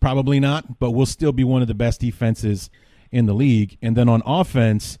knows? Probably not, but we'll still be one of the best defenses in the league. And then on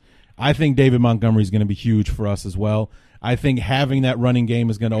offense, I think David Montgomery is going to be huge for us as well. I think having that running game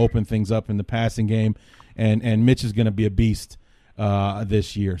is going to open things up in the passing game, and Mitch is going to be a beast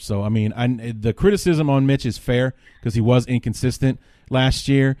this year. So, I mean, the criticism on Mitch is fair because he was inconsistent last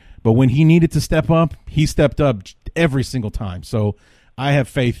year, but when he needed to step up, he stepped up every single time. So I have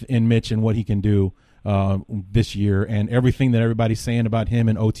faith in Mitch and what he can do this year, and everything that everybody's saying about him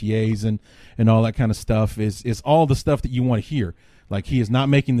and OTAs and all that kind of stuff is all the stuff that you want to hear. Like, he is not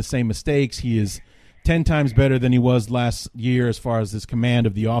making the same mistakes. He is 10 times better than he was last year as far as his command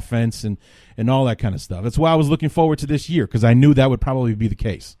of the offense and all that kind of stuff. That's why I was looking forward to this year, because I knew that would probably be the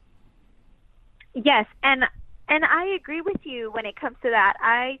case. Yes, and I agree with you when it comes to that.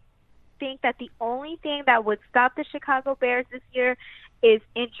 I think that the only thing that would stop the Chicago Bears this year is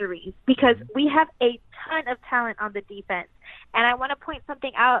injuries, because we have a ton of talent on the defense. And I want to point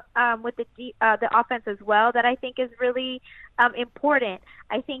something out with the offense as well that I think is really important.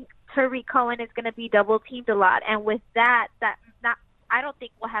 I think Tariq Cohen is going to be double teamed a lot, and with that I don't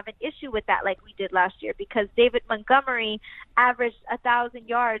think we'll have an issue with that like we did last year, because David Montgomery averaged 1,000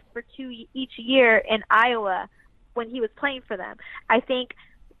 yards for each year in Iowa when he was playing for them. I think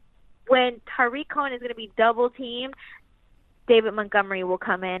when Tariq Cohen is going to be double teamed, David Montgomery will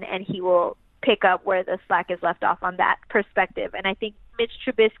come in and he will pick up where the slack is left off on that perspective. And I think Mitch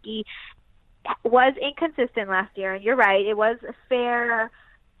Trubisky was inconsistent last year, and you're right, it was fair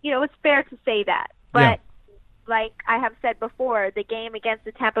to say that. But like I have said before, the game against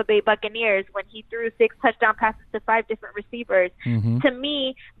the Tampa Bay Buccaneers, when he threw 6 touchdown passes to 5 different receivers, to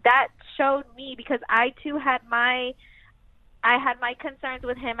me, that showed me, because I too had my concerns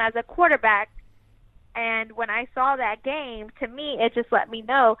with him as a quarterback. And when I saw that game, to me, it just let me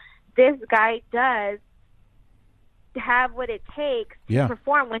know this guy does have what it takes to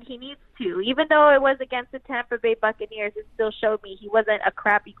perform when he needs to. Even though it was against the Tampa Bay Buccaneers, it still showed me he wasn't a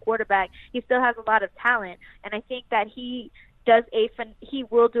crappy quarterback. He still has a lot of talent, and I think that he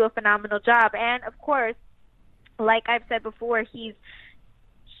will do a phenomenal job. And of course, like I've said before, he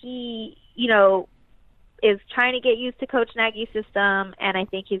is trying to get used to Coach Nagy's system, and I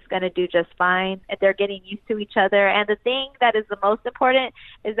think he's going to do just fine. They're getting used to each other, and the thing that is the most important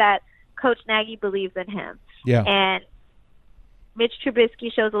is that Coach Nagy believes in him. Yeah. And Mitch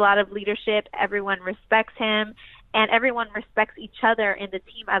Trubisky shows a lot of leadership. Everyone respects him, and everyone respects each other in the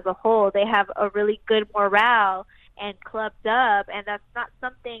team as a whole. They have a really good morale and clubbed up, and that's not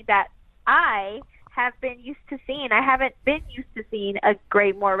something that I have been used to seeing. I haven't been used to seeing a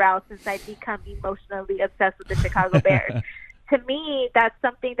great morale since I've become emotionally obsessed with the Chicago Bears. To me, that's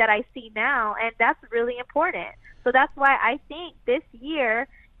something that I see now, and that's really important. So that's why I think this year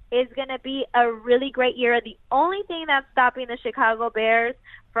is going to be a really great year. The only thing that's stopping the Chicago Bears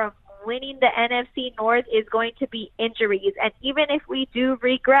from winning the NFC North is going to be injuries. And even if we do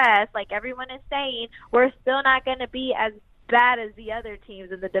regress, like everyone is saying, we're still not going to be as bad as the other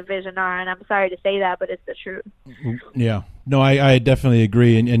teams in the division are, and I'm sorry to say that, but it's the truth. Yeah. No, I definitely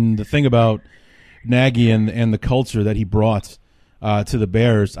agree. And the thing about Nagy and the culture that he brought to the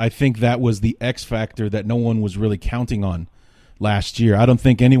Bears, I think that was the X factor that no one was really counting on last year. I don't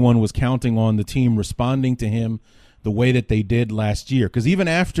think anyone was counting on the team responding to him the way that they did last year, because even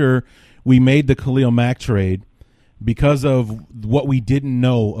after we made the Khalil Mack trade, because of what we didn't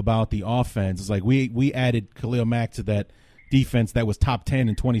know about the offense, it's like we added Khalil Mack to that defense that was top 10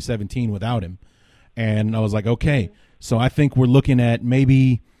 in 2017 without him. And I was like, okay, so I think we're looking at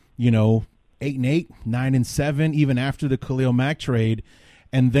maybe, 8-8, 9-7, even after the Khalil Mack trade.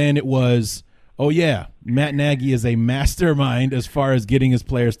 And then it was, oh yeah, Matt Nagy is a mastermind as far as getting his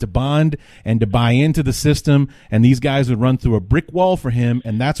players to bond and to buy into the system. And these guys would run through a brick wall for him.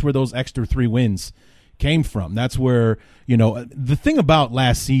 And that's where those extra 3 wins came from. That's where, the thing about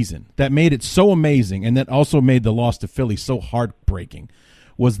last season that made it so amazing, and that also made the loss to Philly so heartbreaking,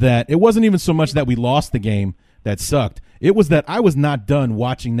 was that it wasn't even so much that we lost the game that sucked. It was that I was not done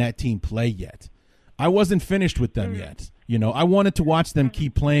watching that team play yet. I wasn't finished with them yet. I wanted to watch them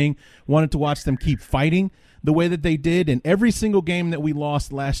keep playing, wanted to watch them keep fighting the way that they did. And every single game that we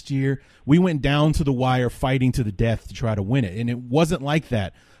lost last year, we went down to the wire fighting to the death to try to win it. And it wasn't like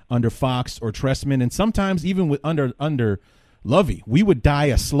that under Fox or Trestman, and sometimes even with under Lovey. We would die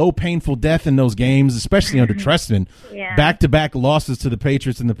a slow, painful death in those games, especially under Trestman. Yeah. Back-to-back losses to the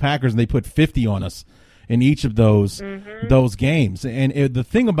Patriots and the Packers, and they put 50 on us in each of those games. And the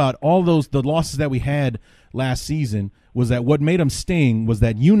thing about all the losses that we had last season was that what made them sting was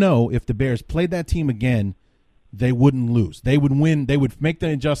that if the Bears played that team again, they wouldn't lose. They would win. They would make the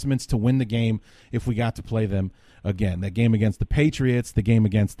adjustments to win the game if we got to play them again. That game against the Patriots, the game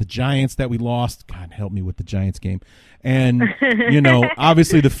against the Giants that we lost. God help me with the Giants game. And,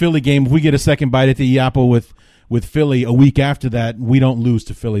 obviously the Philly game, if we get a second bite at the apple with Philly a week after that, we don't lose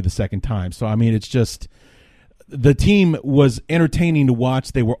to Philly the second time. So, I mean, it's just the team was entertaining to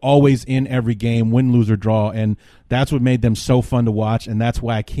watch. They were always in every game, win, lose, or draw, and that's what made them so fun to watch, and that's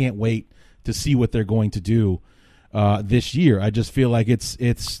why I can't wait to see what they're going to do this year. I just feel like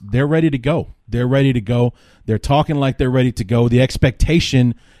they're ready to go. They're ready to go. They're talking like they're ready to go. The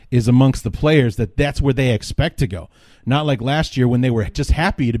expectation is amongst the players that's where they expect to go. Not like last year when they were just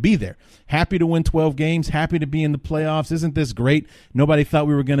happy to be there, happy to win 12 games, happy to be in the playoffs. Isn't this great? Nobody thought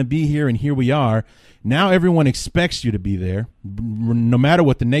we were going to be here, and here we are. Now everyone expects you to be there, no matter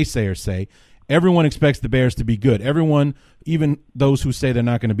what the naysayers say. Everyone expects the Bears to be good. Everyone, even those who say they're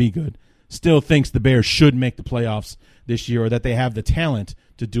not going to be good, still thinks the Bears should make the playoffs this year, or that they have the talent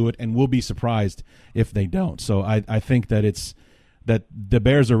to do it, and will be surprised if they don't. So I think that that the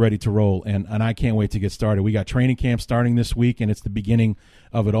Bears are ready to roll, and I can't wait to get started. We got training camp starting this week, and it's the beginning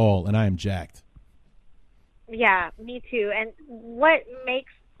of it all, and I am jacked. Yeah, me too. And what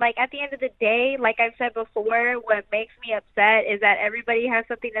makes, like, at the end of the day, like I've said before, what makes me upset is that everybody has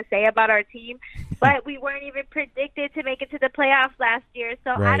something to say about our team, but we weren't even predicted to make it to the playoffs last year,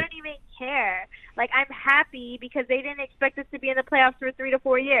 so Right. I don't even care. Like, I'm happy because they didn't expect us to be in the playoffs for 3 to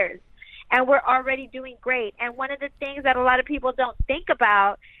 4 years. And we're already doing great. And one of the things that a lot of people don't think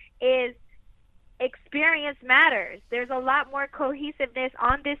about is experience matters. There's a lot more cohesiveness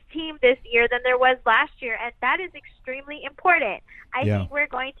on this team this year than there was last year, and that is extremely important. I think we're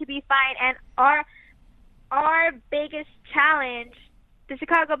going to be fine. And our biggest challenge, the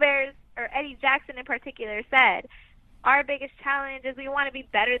Chicago Bears, or Eddie Jackson in particular, said, our biggest challenge is we want to be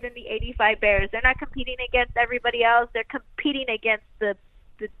better than the 85 Bears. They're not competing against everybody else. They're competing against the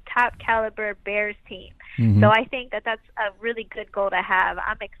top caliber Bears team. Mm-hmm. So I think that that's a really good goal to have.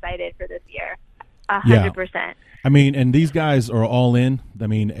 I'm excited for this year. 100%. I mean, and these guys are all in. I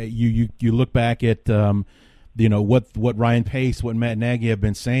mean, you look back at what Ryan Pace, what Matt Nagy have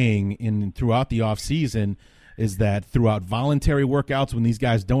been saying throughout the offseason is that throughout voluntary workouts, when these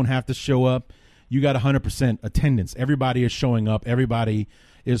guys don't have to show up, you got 100% attendance. Everybody is showing up. Everybody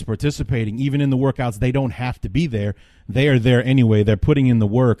is participating. Even in the workouts, they don't have to be there. They are there anyway. They're putting in the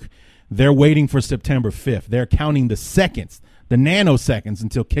work. They're waiting for September 5th. They're counting the seconds, the nanoseconds,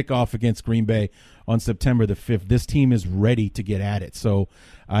 until kickoff against Green Bay on September the 5th. This team is ready to get at it. So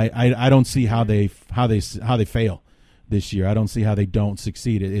I don't see how they fail this year. I don't see how they don't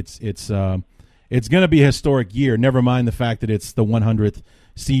succeed. It's going to be a historic year. Never mind the fact that it's the 100th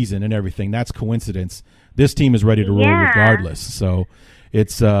season and everything. That's coincidence. This team is ready to roll regardless. So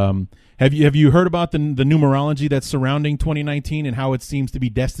it's have you heard about the numerology that's surrounding 2019 and how it seems to be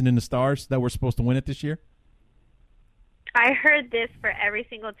destined in the stars that we're supposed to win it this year? I heard this for every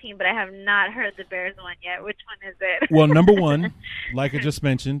single team, but I have not heard the Bears one yet. Which one is it? Well, number one, like I just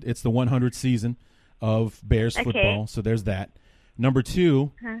mentioned, it's the 100th season of Bears football, so there's that. Number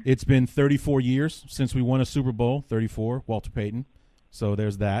two, it's been 34 years since we won a Super Bowl, 34, Walter Payton, so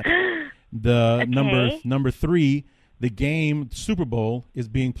there's that. The number three, the game Super Bowl is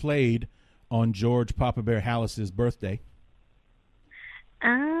being played on George Papa Bear Halas's birthday.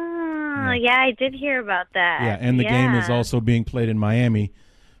 Oh, yeah, I did hear about that. Yeah, and the game is also being played in Miami,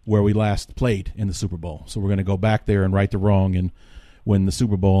 where we last played in the Super Bowl. So we're going to go back there and right the wrong and win the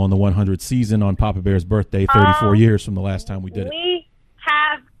Super Bowl on the 100th season on Papa Bear's birthday, 34 years from the last time we did it. We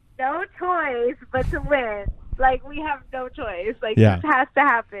have no choice but to win. Like, we have no choice. Like, this has to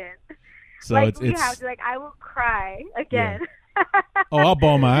happen. So like, we have to. Like, I will cry again. Yeah. Oh, I'll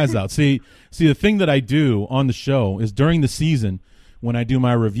bawl my eyes out. See, the thing that I do on the show is during the season, when I do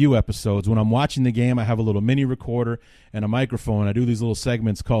my review episodes, when I'm watching the game, I have a little mini recorder and a microphone. I do these little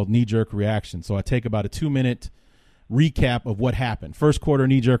segments called knee-jerk reaction. So I take about a 2-minute recap of what happened. First quarter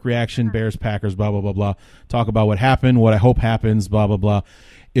knee-jerk reaction, Bears, Packers, blah, blah, blah, blah. Talk about what happened, what I hope happens, blah, blah, blah.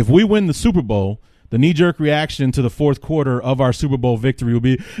 If we win the Super Bowl, the knee-jerk reaction to the fourth quarter of our Super Bowl victory will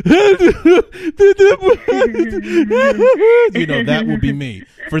be, that will be me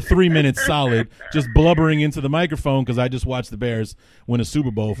for 3 minutes solid, just blubbering into the microphone because I just watched the Bears win a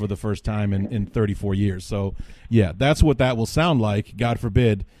Super Bowl for the first time in 34 years. So, yeah, that's what that will sound like, God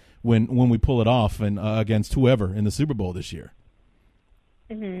forbid, when we pull it off and against whoever in the Super Bowl this year.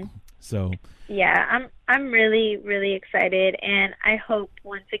 Mm-hmm. So, yeah, I'm really, really excited, and I hope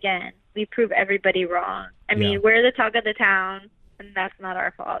once again we prove everybody wrong. I mean, we're the talk of the town, and that's not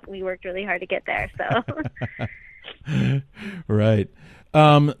our fault. We worked really hard to get there. So, right.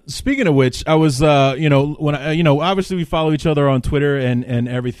 Speaking of which, I was, when obviously we follow each other on Twitter and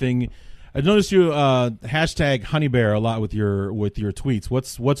everything. I noticed you hashtag Honey Bear a lot with your tweets.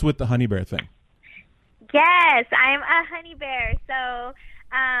 What's with the Honey Bear thing? Yes, I'm a Honey Bear. So,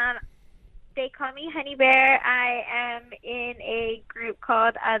 they call me Honey Bear. I am in a group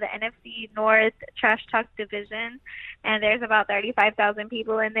called the NFC North Trash Talk Division, and there's about 35,000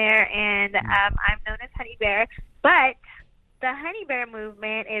 people in there, and I'm known as Honey Bear. But the Honey Bear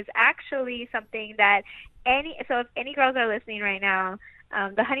movement is actually something that if any girls are listening right now,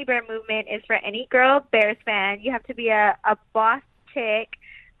 the Honey Bear movement is for any girl Bears fan. You have to be a boss chick.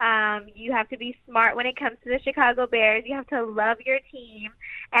 You have to be smart when it comes to the Chicago Bears. You have to love your team,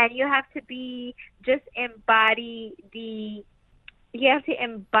 and you have to embody the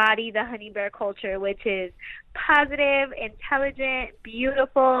Honey Bear culture, which is positive, intelligent,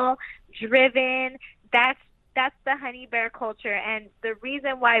 beautiful, driven. That's the Honey Bear culture. And the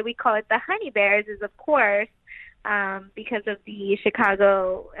reason why we call it the Honey Bears is, of course, because of the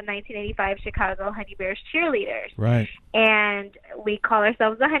 1985 Chicago Honey Bears cheerleaders. Right. And we call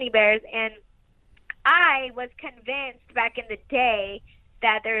ourselves the Honey Bears. And I was convinced back in the day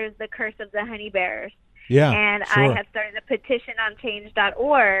that there's the curse of the Honey Bears. Yeah, and sure. I had started a petition on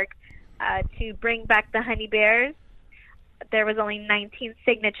change.org to bring back the Honey Bears. There was only 19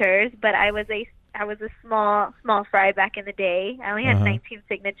 signatures, but I was a small fry back in the day. I only had 19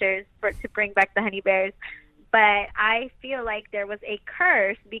 signatures to bring back the Honey Bears. But I feel like there was a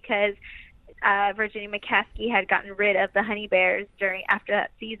curse because Virginia McCaskey had gotten rid of the Honey Bears after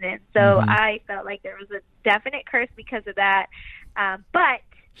that season. So I felt like there was a definite curse because of that. But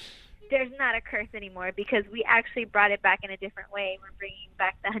there's not a curse anymore because we actually brought it back in a different way. We're bringing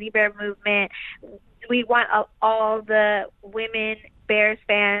back the Honey Bear movement. We want all the women Bears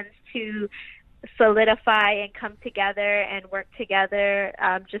fans to solidify and come together and work together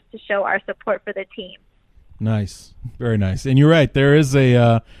just to show our support for the team. Nice. Very nice. And you're right. There is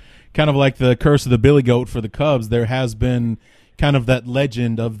a kind of like the curse of the Billy Goat for the Cubs. There has been kind of that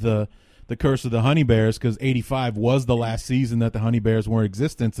legend of the curse of the Honey Bears because 85 was the last season that the Honey Bears were in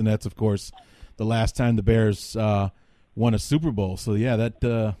existence, and that's, of course, the last time the Bears won a Super Bowl. So, yeah,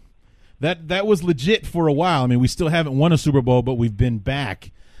 that was legit for a while. I mean, we still haven't won a Super Bowl, but we've been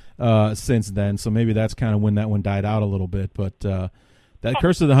back since then. So maybe that's kind of when that one died out a little bit. But that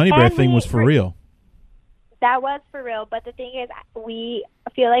curse of the Honey Bear thing was for real. That was for real, but the thing is, we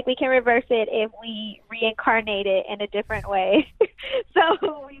feel like we can reverse it if we reincarnate it in a different way.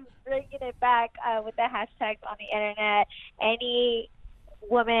 So we bringing it back with the hashtags on the internet. Any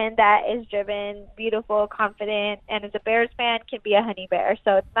woman that is driven, beautiful, confident, and is a Bears fan can be a Honey Bear.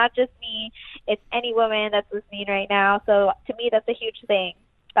 So it's not just me; it's any woman that's listening right now. So to me, that's a huge thing.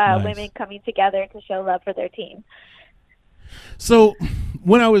 Nice. Women coming together to show love for their team. So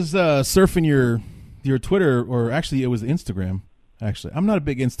when I was surfing your Twitter, or actually it was Instagram. Actually, I'm not a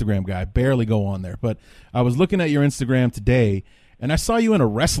big Instagram guy. I barely go on there. But I was looking at your Instagram today, and I saw you in a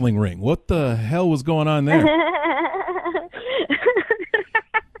wrestling ring. What the hell was going on there?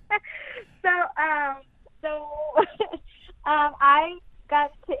 I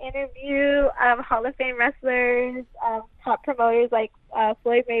got to interview Hall of Fame wrestlers, top promoters like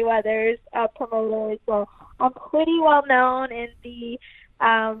Floyd Mayweather's promoters. So I'm pretty well known in the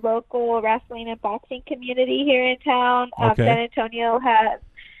local wrestling and boxing community here in town. Okay.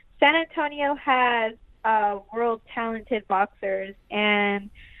 San Antonio has world talented boxers and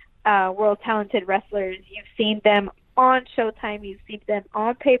world talented wrestlers. You've seen them on Showtime, you've seen them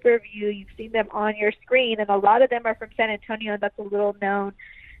on pay-per-view, you've seen them on your screen, and a lot of them are from San Antonio. That's a little known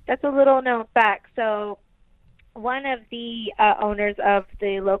fact. So one of the owners of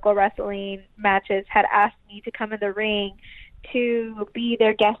the local wrestling matches had asked me to come in the ring to be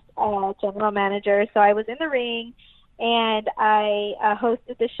their guest general manager. So I was in the ring, and I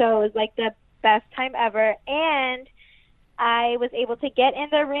hosted the show. It was like the best time ever, and I was able to get in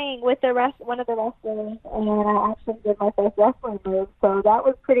the ring with one of the wrestlers, and I actually did my first wrestling move. So that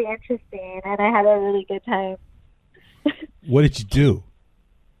was pretty interesting, and I had a really good time. What did you do?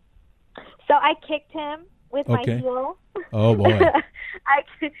 So I kicked him with my heel. Oh, boy.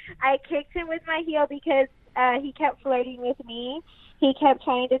 I kicked him with my heel because he kept flirting with me. He kept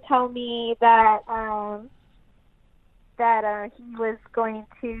trying to tell me that he was going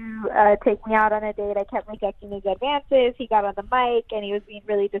to take me out on a date. I kept rejecting his advances. He got on the mic, and he was being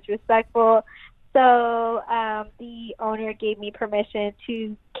really disrespectful. So the owner gave me permission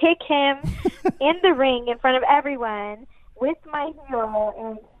to kick him in the ring in front of everyone with my heel,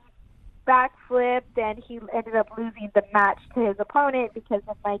 and backflipped, and he ended up losing the match to his opponent because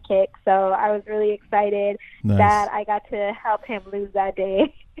of my kick. So I was really excited that I got to help him lose that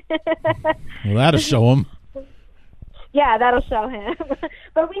day. Well, that'll show him. Yeah, that'll show him.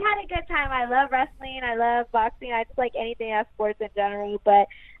 But we had a good time. I love wrestling. I love boxing. I just like anything as sports in general. But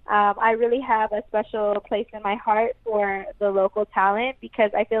I really have a special place in my heart for the local talent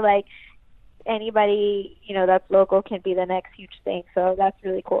because I feel like anybody, that's local can be the next huge thing. So that's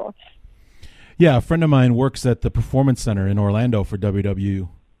really cool. Yeah, a friend of mine works at the Performance Center in Orlando for WWE.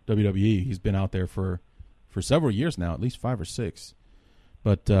 He's been out there for several years now, at least 5 or 6.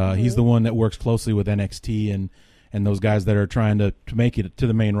 But he's the one that works closely with NXT and those guys that are trying to make it to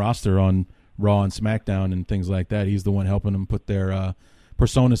the main roster on Raw and SmackDown and things like that. He's the one helping them put their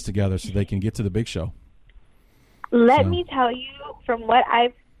personas together so they can get to the big show. Let me tell you, from what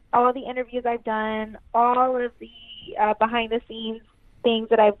all the interviews I've done, all of the behind the scenes things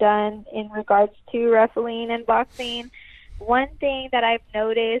that I've done in regards to wrestling and boxing, one thing that I've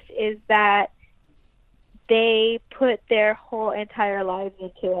noticed is that they put their whole entire lives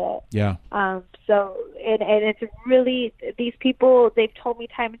into it. Yeah. So it's really, these people, they've told me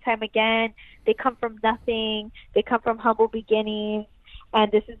time and time again, they come from nothing. They come from humble beginnings,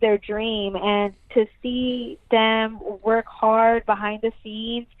 and this is their dream. And to see them work hard behind the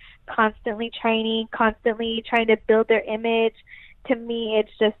scenes, constantly training, constantly trying to build their image, to me,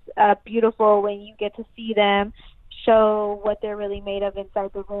 it's just beautiful when you get to see them show what they're really made of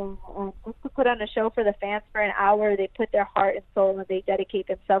inside the ring. And just to put on a show for the fans for an hour, they put their heart and soul and they dedicate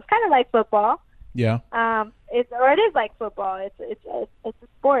themselves, kind of like football. Yeah. It is like football. It's a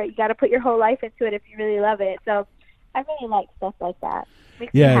sport. You got to put your whole life into it if you really love it. So I really like stuff like that.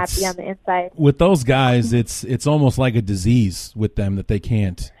 Makes me happy on the inside. With those guys, it's almost like a disease with them that they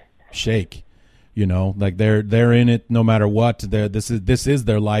can't shake. You know, like they're in it no matter what. This is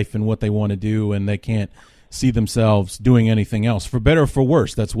their life and what they want to do, and they can't see themselves doing anything else, for better or for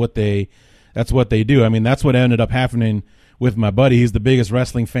worse. That's what they do. I mean, that's what ended up happening with my buddy. He's the biggest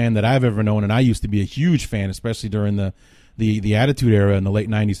wrestling fan that I've ever known, and I used to be a huge fan, especially during the Attitude Era in the late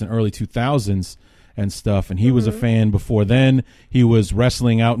 90s and early 2000s and stuff. And he was a fan before then. He was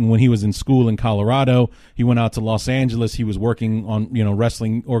wrestling out, and when he was in school in Colorado, he went out to Los Angeles. He was working on,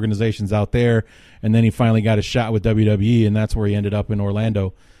 wrestling organizations out there, and then he finally got a shot with WWE, and that's where he ended up in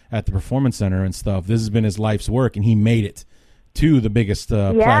Orlando at the Performance Center and stuff. This has been his life's work, and he made it to the biggest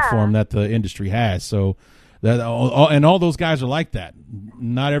platform that the industry has. So that all those guys are like that.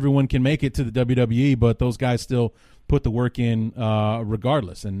 Not everyone can make it to the WWE, but those guys still put the work in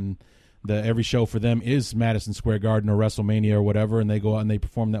regardless. And every show for them is Madison Square Garden or WrestleMania or whatever, and they go out and they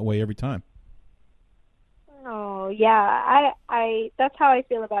perform that way every time. Oh yeah, I that's how I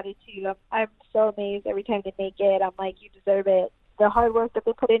feel about it too. I'm so amazed every time they make it. I'm like, you deserve it. The hard work that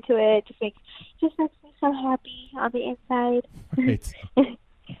they put into it just makes me so happy on the inside. Right.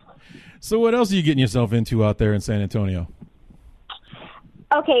 So what else are you getting yourself into out there in San Antonio?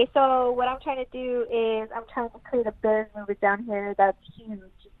 Okay, so what I'm trying to do is I'm trying to create a Bears movie down here that's huge.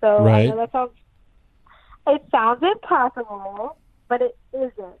 So right. I know it sounds impossible, but it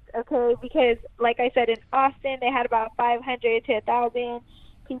isn't, okay? Because like I said, in Austin, they had about 500 to 1,000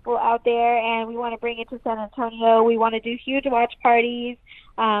 people out there, and we want to bring it to San Antonio. We want to do huge watch parties.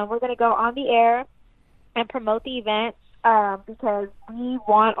 We're going to go on the air and promote the event because we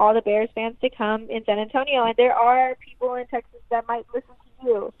want all the Bears fans to come in San Antonio. And there are people in Texas that might listen to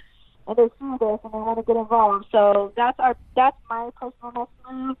you, and they see this and they want to get involved. So that's my personal next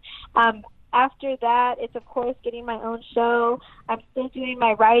move. After that, it's of course getting my own show. I'm still doing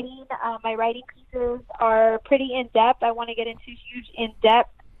my writing. My writing pieces are pretty in depth. I want to get into huge in depth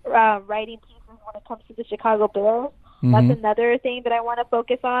writing pieces when it comes to the Chicago Bears. Mm-hmm. That's another thing that I want to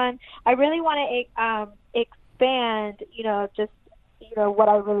focus on. I really want to expand, just what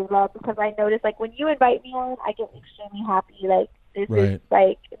I really love, because I notice like when you invite me on, I get extremely happy. Like this is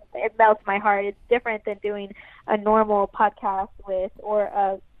like it melts my heart. It's different than doing a normal podcast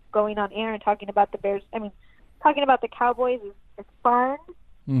or going on air and talking about the Bears. I mean, talking about the Cowboys is fun,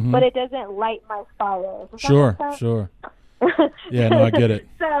 but it doesn't light my fire. Sure. Yeah, no, I get it.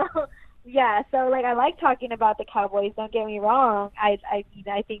 So like I like talking about the Cowboys. Don't get me wrong. I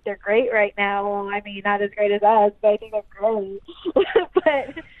think they're great right now. Well, I mean, not as great as us, but I think they're great.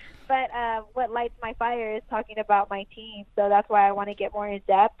 but what lights my fire is talking about my team. So that's why I want to get more in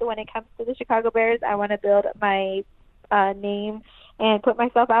depth when it comes to the Chicago Bears. I want to build my name and put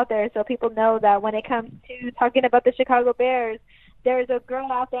myself out there so people know that when it comes to talking about the Chicago Bears, there's a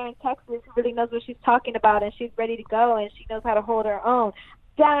girl out there in Texas who really knows what she's talking about, and she's ready to go, and she knows how to hold her own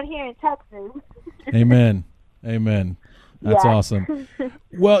down here in Texas. Amen. That's awesome.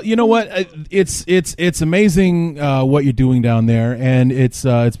 Well, you know what? It's amazing what you're doing down there, and it's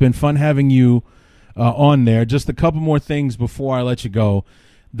been fun having you on there. Just a couple more things before I let you go.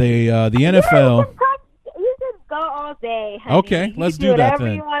 The NFL. You can go all day, honey. Okay, let's do that then.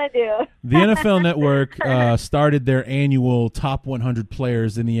 Whatever you want to do. The NFL Network started their annual top 100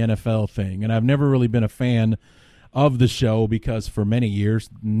 players in the NFL thing, and I've never really been a fan of the show because for many years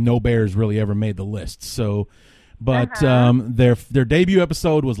no Bears really ever made the list. So, but their debut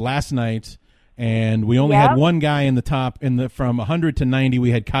episode was last night, and we only had one guy in the top from 100 to 90.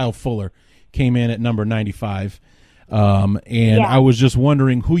 We had Kyle Fuller came in at number 95. I was just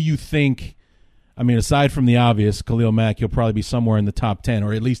wondering who you think. I mean, aside from the obvious, Khalil Mack, he'll probably be somewhere in the top 10,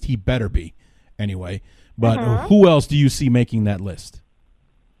 or at least he better be anyway. But who else do you see making that list?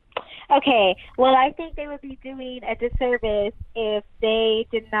 Okay, well, I think they would be doing a disservice if they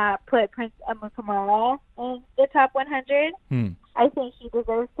did not put Prince Amukamara in the top 100. I think he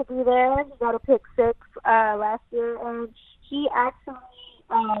deserves to be there. He got a pick 6 last year, and he actually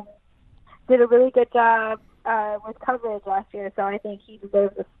did a really good job with coverage last year, so I think he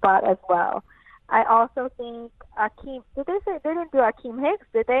deserves a spot as well. I also think Akeem. Did they say they didn't do Akeem Hicks?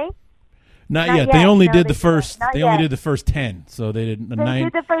 Did they? Not yet. They only did the first. They only did the first 10. So they did did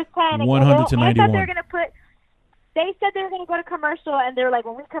the first 10. 100 to 91. I thought they were going to put. They said they were going to go to commercial, and they were like,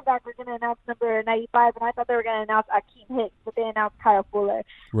 when we come back, we're going to announce number 95. And I thought they were going to announce Akeem Hicks, but they announced Kyle Fuller.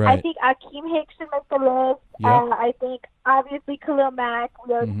 Right. I think Akeem Hicks should make the list. Yep. I think obviously Khalil Mack.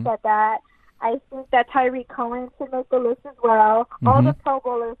 We already said that. I think that Tyreek Cohen should make the list as well. All the Pro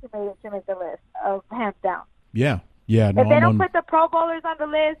Bowlers who made it should make the list, hands down. Yeah. Yeah. No, if they don't put the Pro Bowlers on the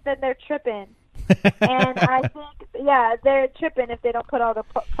list, then they're tripping. And I think, they're tripping if they don't put all the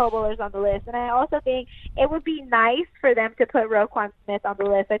Pro Bowlers on the list. And I also think it would be nice for them to put Roquan Smith on the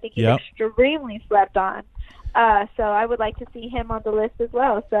list. I think he's extremely slept on. So I would like to see him on the list as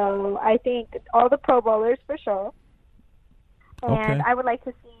well. So I think all the Pro Bowlers for sure. And I would like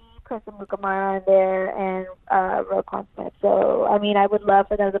to see Prince Amukamara in there and Roquan Smith. So, I mean, I would love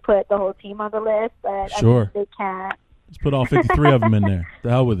for them to put the whole team on the list, but I mean, they can't. Let's put all 53 of them in there.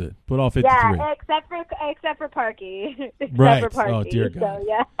 The hell with it. Put all 53. Yeah, except for Parkey. Right. For Parkey. Oh, dear God. So,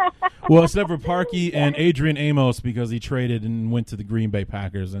 yeah. Well, except for Parkey and Adrian Amos because he traded and went to the Green Bay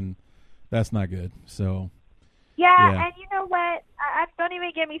Packers, and that's not good. So. Yeah, and you know what? I don't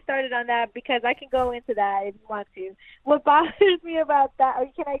even get me started on that because I can go into that if you want to. What bothers me about that, or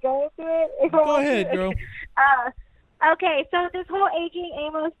can I go into it? Go ahead, girl. Okay, so this whole Adrian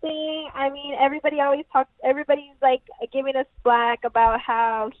Amos thing, I mean, everybody's like giving us flack about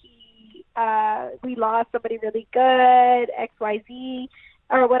how we lost somebody really good, XYZ,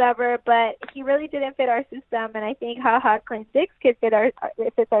 or whatever, but he really didn't fit our system, and I think Clinton Dix fits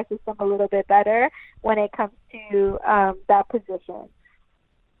our system a little bit better when it comes to that position.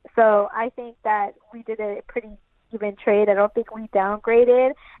 So I think that we did a pretty even trade. I don't think we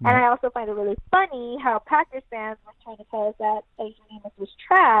downgraded. And I also find it really funny how Packers fans were trying to tell us that Adrian Amos was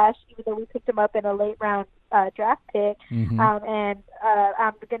trash, even though we picked him up in a late round draft pick. And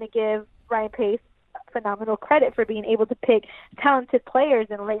I'm going to give Ryan Pace phenomenal credit for being able to pick talented players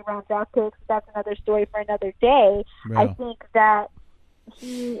in late round draft picks. That's another story for another day. Yeah. I think that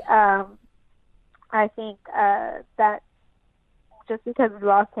that just because we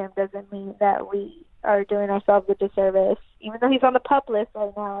lost him doesn't mean that we are doing ourselves a disservice. Even though he's on the PUP list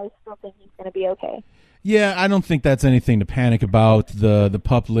right now, I still think he's going to be okay. Yeah, I don't think that's anything to panic about. The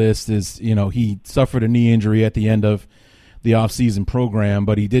PUP list is, he suffered a knee injury at the end of the offseason program,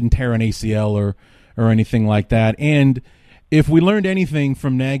 but he didn't tear an ACL or anything like that. And if we learned anything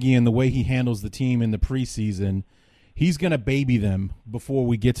from Nagy and the way he handles the team in the preseason, he's going to baby them before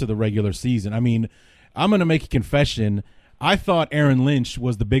we get to the regular season. I mean, I'm going to make a confession. I thought Aaron Lynch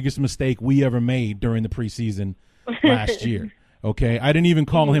was the biggest mistake we ever made during the preseason last year. Okay, I didn't even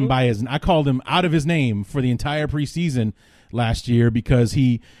call him by I called him out of his name for the entire preseason last year because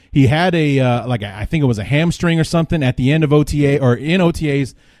he had I think it was a hamstring or something at the end of OTA or in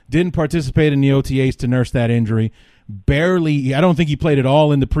OTAs, didn't participate in the OTAs to nurse that injury. Barely, I don't think he played at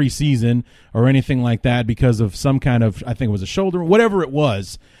all in the preseason or anything like that because of some kind of, I think it was a shoulder, whatever it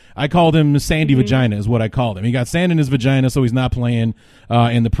was. I called him Sandy Vagina is what I called him. He got sand in his vagina, so he's not playing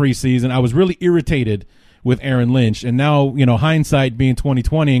in the preseason. I was really irritated with Aaron Lynch, and now, hindsight being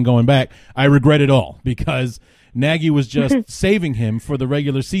 2020 and going back, I regret it all because Nagy was just saving him for the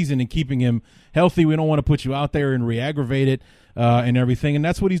regular season and keeping him healthy. We don't want to put you out there and re-aggravate it and everything, and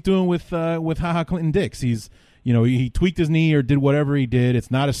that's what he's doing with Clinton Dix. He's he tweaked his knee or did whatever he did.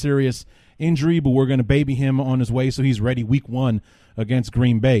 It's not a serious injury, but we're going to baby him on his way so he's ready week 1 against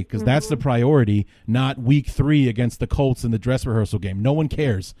Green Bay because that's the priority, not week 3 against the Colts in the dress rehearsal game. No one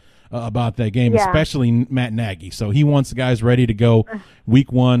cares about that game, especially Matt Nagy. So he wants the guys ready to go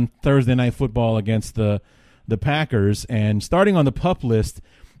week 1, Thursday Night Football against the Packers. And starting on the PUP list,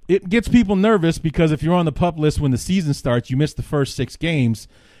 it gets people nervous because if you're on the PUP list when the season starts, you miss the first 6 games.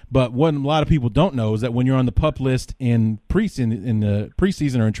 But what a lot of people don't know is that when you're on the PUP list in the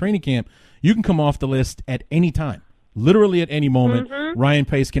preseason or in training camp, you can come off the list at any time. Literally at any moment, Ryan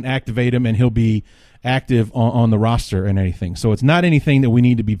Pace can activate him, and he'll be active on the roster and anything. So it's not anything that we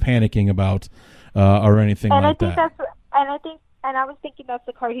need to be panicking about or anything like that. And I was thinking that's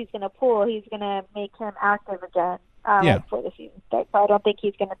the card he's going to pull. He's going to make him active again before the season starts. So I don't think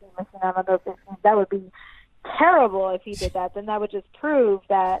he's going to be missing out on those 6 games. That would be terrible if he did that. Then that would just prove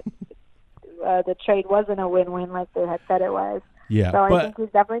that the trade wasn't a win-win like they had said it was. Yeah, so I think he's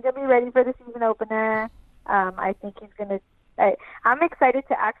definitely going to be ready for the season opener. I think he's going to. I'm excited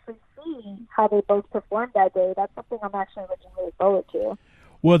to actually see how they both perform that day. That's something I'm actually looking really forward to.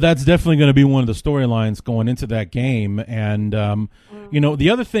 Well, that's definitely going to be one of the storylines going into that game. And, the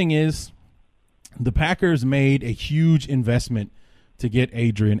other thing is the Packers made a huge investment to get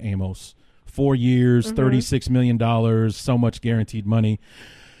Adrian Amos. 4 years, $36 million, so much guaranteed money.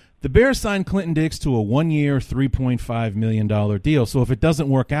 The Bears signed Clinton Dix to a 1-year, $3.5 million deal. So if it doesn't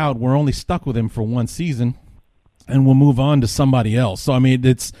work out, we're only stuck with him for one season, and we'll move on to somebody else. So, I mean,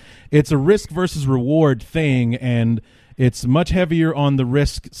 it's a risk versus reward thing, and it's much heavier on the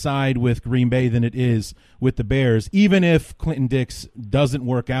risk side with Green Bay than it is with the Bears. Even if Clinton Dix doesn't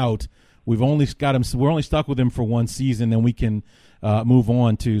work out, we're only stuck with him for one season, then we can move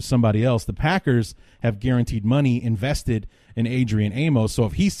on to somebody else. The Packers have guaranteed money invested in Adrian Amos, so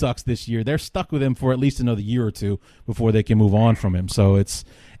if he sucks this year, they're stuck with him for at least another year or two before they can move on from him. So it's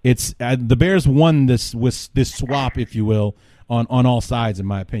the Bears won this swap, if you will, on all sides, in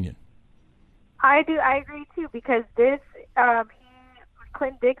my opinion. I do. I agree too, because this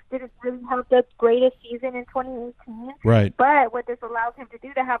Clinton Dix didn't really have the greatest season in 2018. Right. But what this allows him to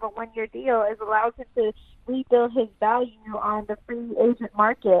do, to have a 1-year deal, is allows him to rebuild his value on the free agent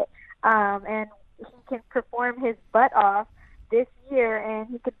market, and he can perform his butt off this year, and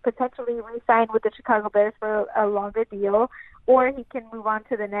he could potentially re-sign with the Chicago Bears for a longer deal, or he can move on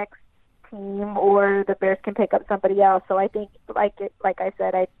to the next team, or the Bears can pick up somebody else. So I think, like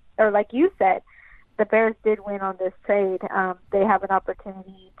you said, the Bears did win on this trade. They have an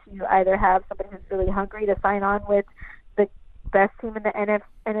opportunity to either have somebody who's really hungry to sign on with the best team in the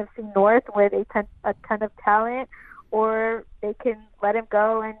NFC North with a ton of talent, or they can let him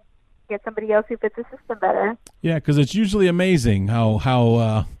go and get somebody else who fits the system better. Yeah, because it's usually amazing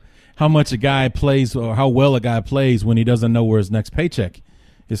how much a guy plays, or how well a guy plays, when he doesn't know where his next paycheck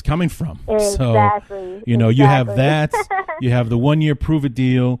is coming from. Exactly. So, you have that. You have the 1-year prove-it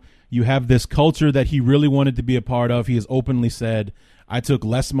deal. You have this culture that he really wanted to be a part of. He has openly said, I took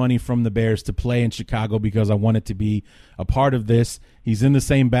less money from the Bears to play in Chicago because I wanted to be a part of this. He's in the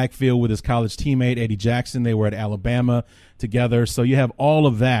same backfield with his college teammate, Eddie Jackson. They were at Alabama together. So you have all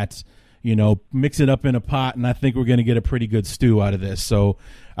of that, mix it up in a pot, and I think we're going to get a pretty good stew out of this. So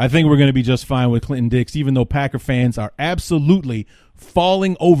I think we're going to be just fine with Clinton Dix, even though Packer fans are absolutely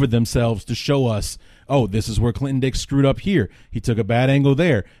falling over themselves to show us, oh, this is where Clinton Dix screwed up here. He took a bad angle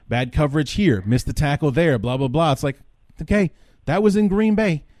there, bad coverage here, missed the tackle there, blah, blah, blah. It's like, okay, that was in Green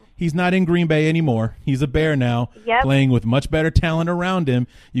Bay. He's not in Green Bay anymore. He's a Bear now, playing with much better talent around him.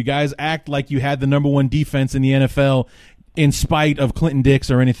 You guys act like you had the number 1 defense in the NFL in spite of Clinton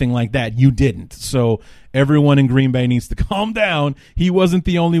Dix or anything like that. You didn't. So everyone in Green Bay needs to calm down. He wasn't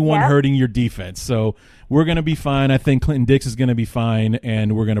the only one hurting your defense. So we're going to be fine. I think Clinton Dix is going to be fine,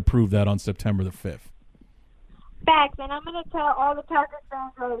 and we're going to prove that on September the 5th. Facts, and I'm going to tell all the Packers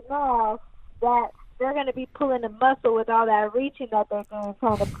fans right now that they're going to be pulling a muscle with all that reaching that they're doing,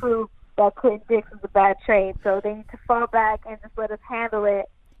 trying to prove that Clinton Dix is a bad trade. So they need to fall back and just let us handle it.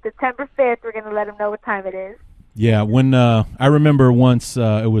 September 5th, we're going to let them know what time it is. Yeah, when I remember once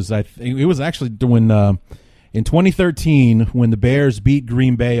it was actually when in 2013 when the Bears beat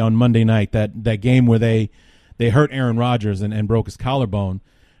Green Bay on Monday night, that game where they hurt Aaron Rodgers and broke his collarbone.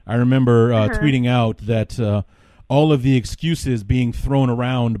 I remember tweeting out that all of the excuses being thrown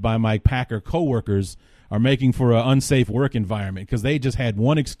around by my Packer coworkers are making for an unsafe work environment, because they just had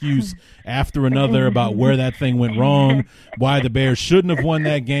one excuse after another about where that thing went wrong, why the Bears shouldn't have won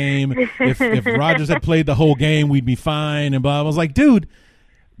that game. If Rodgers had played the whole game, we'd be fine, and blah. I was like, dude,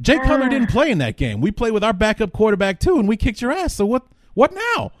 Jay Cutler didn't play in that game. We played with our backup quarterback too, and we kicked your ass. So what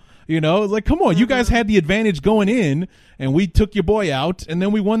now? It's like, come on, you guys had the advantage going in, and we took your boy out, and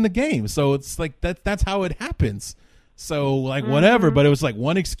then we won the game. So it's like that's how it happens. So like whatever, but it was like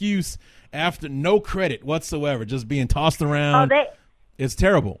one excuse after, no credit whatsoever, just being tossed around. It's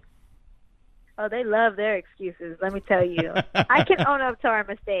terrible. Oh, they love their excuses, let me tell you. I can own up to our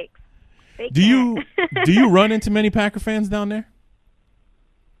mistakes. Do you run into many Packer fans down there?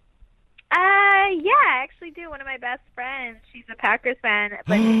 Yeah, I actually do. One of my best friends, she's a Packers fan,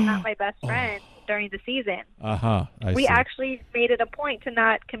 but she's not my best friend during the season. We actually made it a point to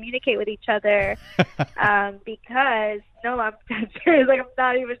not communicate with each other because, no, I'm serious, like, I'm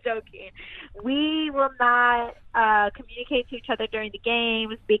not even joking. We will not communicate to each other during the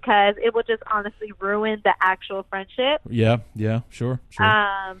games because it will just honestly ruin the actual friendship. Yeah, sure.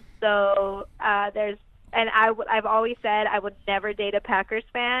 So there's and I've always said I would never date a Packers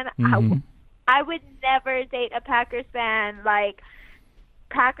fan. Mm-hmm. I would never date a Packers fan. Like,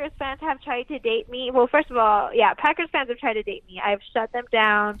 Packers fans have tried to date me. Well, first of all, yeah, Packers fans have tried to date me. I've shut them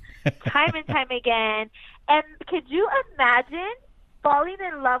down time and time again. And could you imagine falling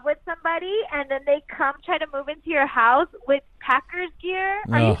in love with somebody and then they come try to move into your house with Packers gear?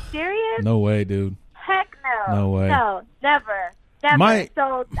 Are you serious? No way, dude. Heck no. No way. No, never.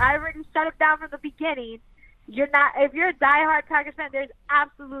 So I already shut it down from the beginning. If you're a diehard Packers fan, there's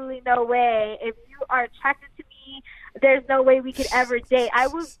absolutely no way. If you are attracted to me, there's no way we could ever date. I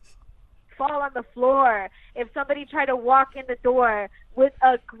would fall on the floor if somebody tried to walk in the door with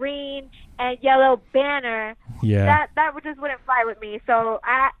a green and yellow banner. Yeah. That just wouldn't fly with me. So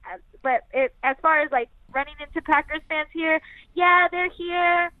as far as like running into Packers fans here, yeah, they're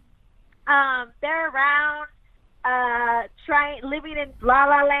here. They're around, living in La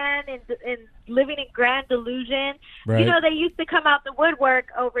La Land and living in Grand Delusion. Right. You know, they used to come out the woodwork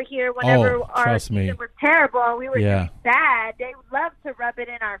over here whenever our season was terrible and we were doing bad. They loved to rub it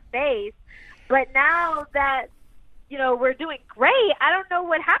in our face. But now that, you know, we're doing great, I don't know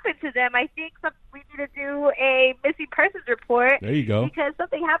what happened to them. I think we need to do a missing persons report. There you go. Because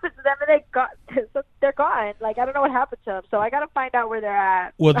something happened to them and they're gone. Like, I don't know what happened to them. So I got to find out where they're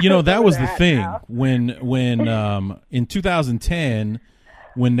at. Well, you know, that was the thing. Now. When in 2010,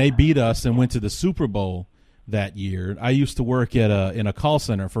 when they beat us and went to the Super Bowl that year, I used to work in a call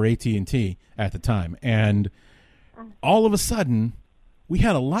center for AT&T at the time. And all of a sudden, we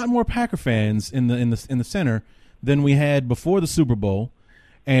had a lot more Packer fans in the center than we had before the Super Bowl.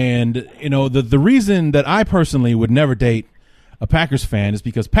 And, you know, the reason that I personally would never date a Packers fan is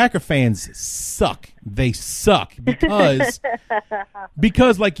because Packer fans suck. They suck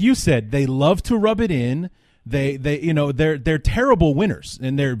because like you said, they love to rub it in. They you know, they're terrible winners,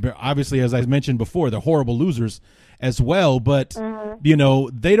 and they're obviously, as I mentioned before, they're horrible losers as well. But you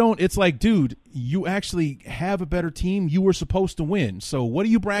know, they don't. It's like, dude, you actually have a better team. You were supposed to win. So what are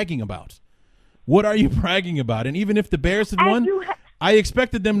you bragging about? What are you bragging about? And even if the Bears had won, I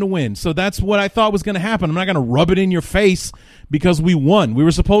expected them to win. So that's what I thought was going to happen. I'm not going to rub it in your face because we won. We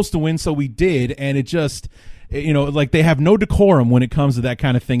were supposed to win, so we did. And it just, you know, like, they have no decorum when it comes to that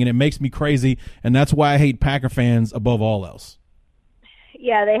kind of thing, and it makes me crazy. And that's why I hate Packer fans above all else.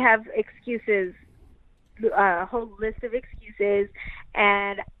 Yeah, they have excuses, a whole list of excuses.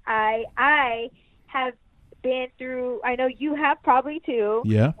 And I have been through, I know you have probably too.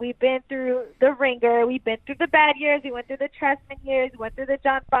 Yeah. We've been through the ringer. We've been through the bad years. We went through the Trestman years. We went through the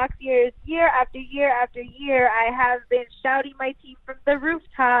John Fox years. Year after year after year, I have been shouting my team from the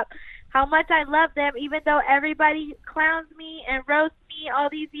rooftop how much I love them, even though everybody clowns me and roasts me all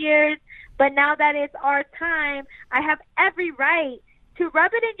these years. But now that it's our time, I have every right to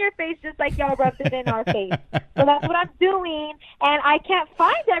rub it in your face just like y'all rubbed it in our face. So that's what I'm doing, and I can't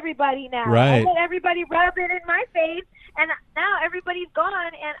find everybody now. Right. I let everybody rub it in my face, and now everybody's gone,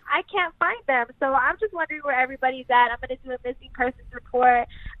 and I can't find them. So I'm just wondering where everybody's at. I'm going to do a missing persons report.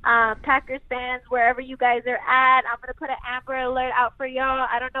 Packers fans, wherever you guys are at, I'm going to put an Amber Alert out for y'all.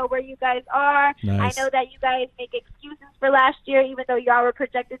 I don't know where you guys are. Nice. I know that you guys make excuses for last year, even though y'all were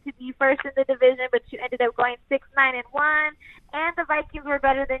projected to be first in the division, but you ended up going 6-9-1, and the Vikings were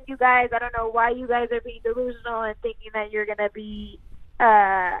better than you guys. I don't know why you guys are being delusional and thinking that you're going to be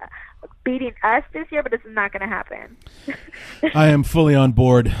beating us this year, but this is not going to happen. I am fully on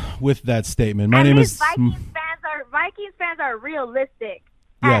board with that statement. My name is Vikings fans are realistic.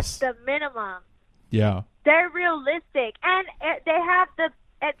 Yes. At the minimum. Yeah. They're realistic, and they have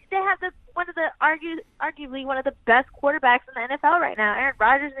arguably one of the best quarterbacks in the NFL right now, Aaron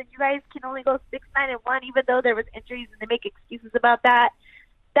Rodgers, and you guys can only go 6-9-1, even though there was injuries, and they make excuses about that.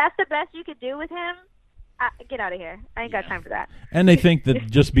 That's the best you could do with him. Get out of here. I ain't got time for that. And they think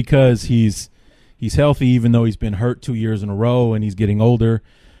that just because he's healthy, even though he's been hurt 2 years in a row and he's getting older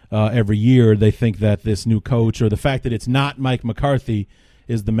every year, they think that this new coach, or the fact that it's not Mike McCarthy,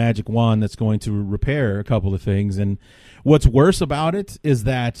 is the magic wand that's going to repair a couple of things. And what's worse about it is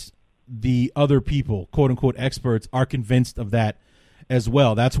that the other people, quote-unquote experts, are convinced of that as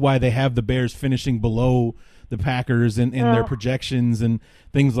well. That's why they have the Bears finishing below the Packers in their projections and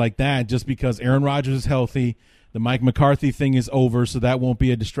things like that, just because Aaron Rodgers is healthy. The Mike McCarthy thing is over, so that won't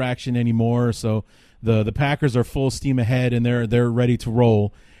be a distraction anymore. So the Packers are full steam ahead, and they're ready to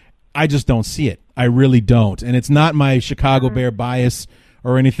roll. I just don't see it. I really don't. And it's not my Chicago Bear bias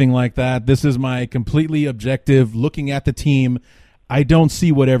or anything like that. This is my completely objective looking at the team. I don't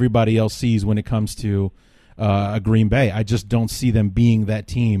see what everybody else sees when it comes to Green Bay. I just don't see them being that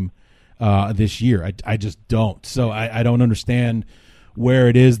team this year. I just don't. So I don't understand where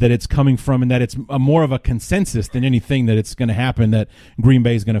it is that it's coming from, and that it's more of a consensus than anything that it's going to happen that Green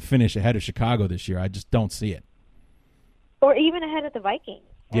Bay is going to finish ahead of Chicago this year. I just don't see it. Or even ahead of the Vikings.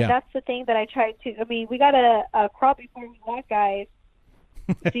 And that's the thing that I tried to. I mean, we got a crawl before we walk, guys.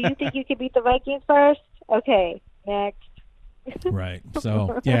 Do you think you could beat the Vikings first? Okay, next. Right.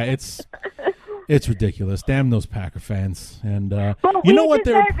 So yeah, it's ridiculous. Damn those Packer fans. And well, you know what?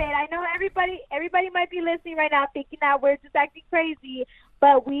 Deserve it. I know everybody might be listening right now thinking that we're just acting crazy,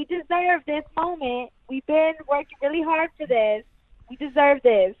 but we deserve this moment. We've been working really hard for this. We deserve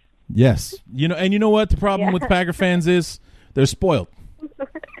this. Yes. You know what the problem with Packer fans is? They're spoiled.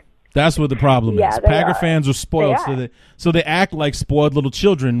 That's what the problem is. Packer fans are spoiled, so they act like spoiled little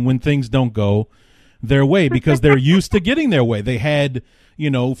children when things don't go their way because they're used to getting their way. They had,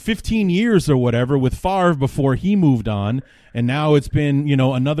 15 years or whatever with Favre before he moved on, and now it's been,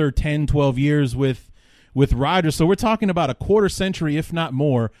 another 10, 12 years with Rodgers. So we're talking about a quarter century, if not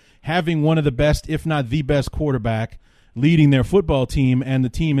more, having one of the best, if not the best quarterback leading their football team, and the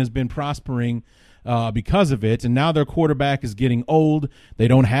team has been prospering because of it. And now their quarterback is getting old. They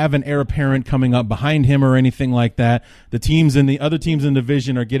don't have an heir apparent coming up behind him or anything like that. The other teams in the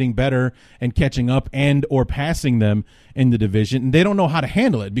division are getting better and catching up and or passing them in the division. And they don't know how to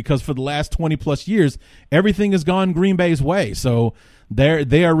handle it because for the last 20 plus years, everything has gone Green Bay's way. So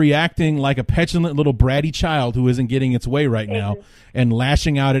they are reacting like a petulant little bratty child who isn't getting its way right now and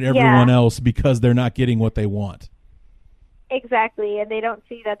lashing out at everyone else because they're not getting what they want. Exactly, and they don't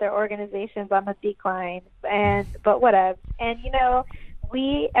see that their organization's on the decline. But whatever. And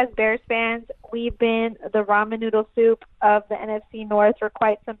we as Bears fans, we've been the ramen noodle soup of the NFC North for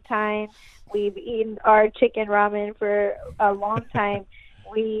quite some time. We've eaten our chicken ramen for a long time.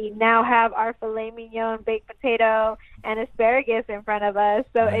 We now have our filet mignon, baked potato, and asparagus in front of us.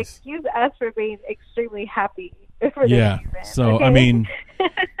 So excuse us for being extremely happy. So okay? I mean,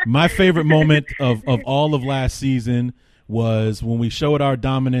 my favorite moment of all of last season was when we showed our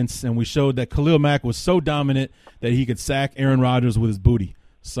dominance and we showed that Khalil Mack was so dominant that he could sack Aaron Rodgers with his booty.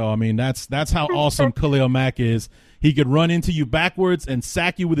 So, I mean, that's how awesome Khalil Mack is. He could run into you backwards and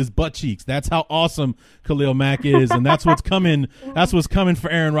sack you with his butt cheeks. That's how awesome Khalil Mack is, and that's what's coming. That's what's coming for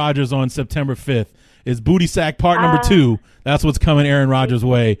Aaron Rodgers on September 5th. Is booty sack part number 2. That's what's coming Aaron Rodgers'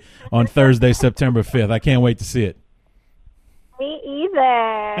 way on Thursday, September 5th. I can't wait to see it. Me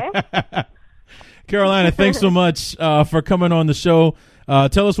either. Carolina, thanks so much for coming on the show.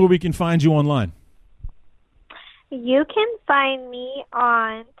 Tell us where we can find you online. You can find me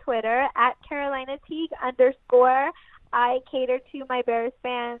on Twitter at Carolina Teague _ I cater to my Bears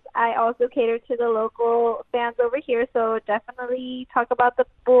fans. I also cater to the local fans over here, so definitely talk about the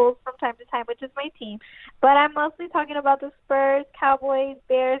Bulls from time to time, which is my team. But I'm mostly talking about the Spurs, Cowboys,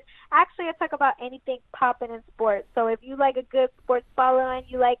 Bears. Actually, I talk about anything popping in sports. So if you like a good sports following,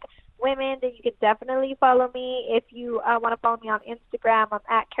 you like women, then you can definitely follow me. If you want to follow me on Instagram, I'm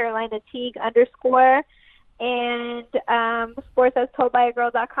at Carolina Teague _ and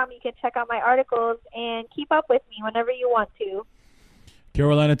sportsastoldbyagirl.com. You can check out my articles and keep up with me whenever you want to.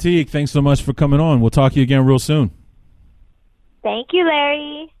 Carolina Teague, thanks so much for coming on. We'll talk to you again real soon. Thank you,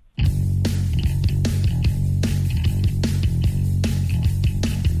 Larry.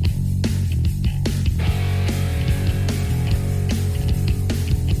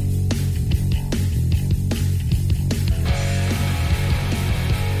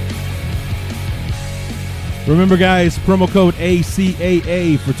 Remember, guys, promo code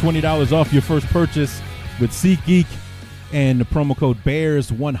ACAA for $20 off your first purchase with SeatGeek, and the promo code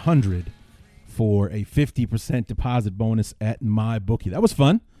BEARS100 for a 50% deposit bonus at MyBookie. That was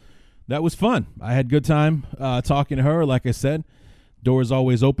fun. I had a good time talking to her. Like I said, door is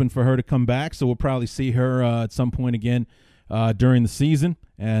always open for her to come back, so we'll probably see her at some point again during the season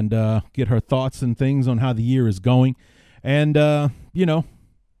and get her thoughts and things on how the year is going. And,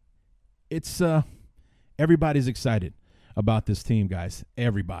 it's everybody's excited about this team, guys.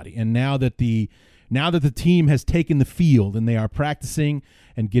 Everybody. And now that the team has taken the field and they are practicing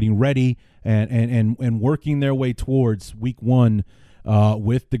and getting ready and working their way towards week 1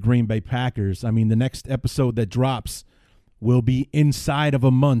 with the Green Bay Packers, I mean, the next episode that drops will be inside of a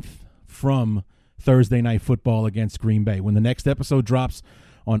month from Thursday Night Football against Green Bay. When the next episode drops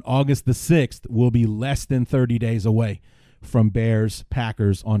on August the 6th, we'll be less than 30 days away from Bears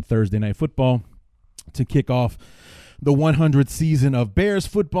Packers on Thursday Night Football to kick off the 100th season of Bears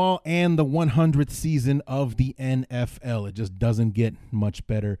football and the 100th season of the NFL. It just doesn't get much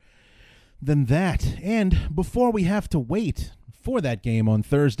better than that. And before we have to wait for that game on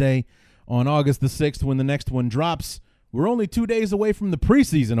Thursday, on August the 6th, when the next one drops, we're only 2 days away from the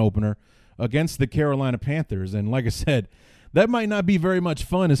preseason opener against the Carolina Panthers. And like I said, that might not be very much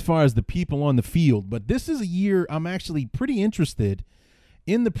fun as far as the people on the field. But this is a year I'm actually pretty interested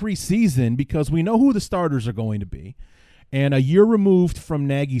in the preseason because we know who the starters are going to be. And a year removed from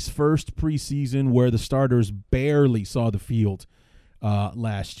Nagy's first preseason where the starters barely saw the field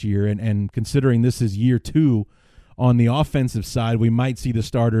last year, and considering this is year 2 on the offensive side, we might see the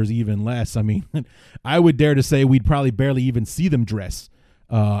starters even less. I mean, I would dare to say we'd probably barely even see them dress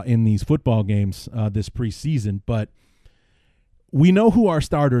in these football games this preseason. But we know who our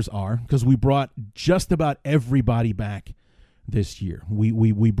starters are because we brought just about everybody back this year.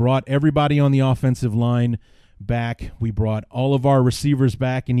 We brought everybody on the offensive line back. We brought all of our receivers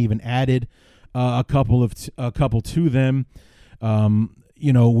back and even added a couple to them.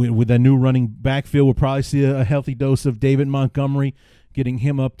 With a new running backfield, we'll probably see a healthy dose of David Montgomery, getting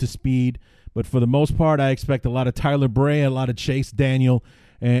him up to speed. But for the most part, I expect a lot of Tyler Bray, a lot of Chase Daniel,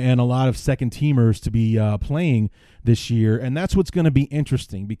 and a lot of second-teamers to be playing this year. And that's what's going to be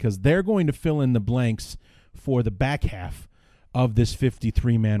interesting because they're going to fill in the blanks for the back half of this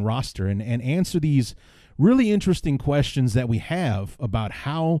 53-man roster and answer these really interesting questions that we have about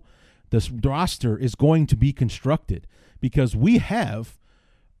how this roster is going to be constructed, because we have,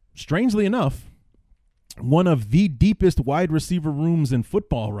 strangely enough, one of the deepest wide receiver rooms in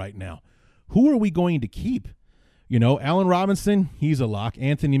football right now. Who are we going to keep? Allen Robinson, he's a lock.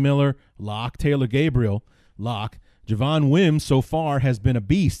 Anthony Miller, lock. Taylor Gabriel, lock. Javon Wims so far has been a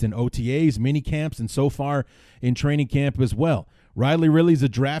beast in OTAs, mini camps, and so far in training camp as well. Riley Ridley's a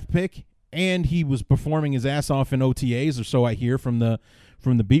draft pick, and he was performing his ass off in OTAs, or so I hear from the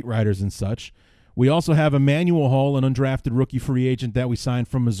beat writers and such. We also have Emmanuel Hall, an undrafted rookie free agent that we signed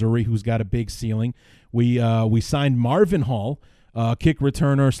from Missouri, who's got a big ceiling. We signed Marvin Hall, kick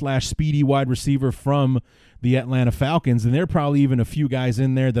returner / speedy wide receiver from the Atlanta Falcons, and there are probably even a few guys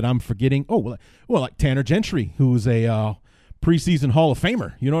in there that I'm forgetting. Oh, well, like Tanner Gentry, who's a preseason Hall of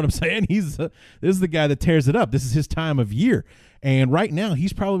Famer. You know what I'm saying? This is the guy that tears it up. This is his time of year. And right now,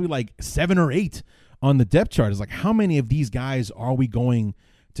 he's probably like 7 or 8 on the depth chart. It's like, how many of these guys are we going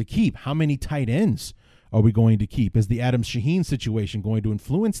to keep? How many tight ends are we going to keep? Is the Adam Shaheen situation going to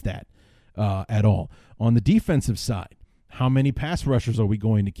influence that at all? On the defensive side, how many pass rushers are we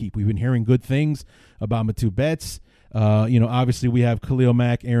going to keep? We've been hearing good things about Matu Betts. Obviously we have Khalil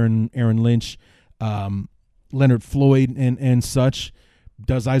Mack, Aaron Lynch, Leonard Floyd, and such.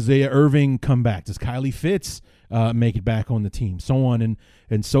 Does Isaiah Irving come back? Does Kylie Fitz make it back on the team? So on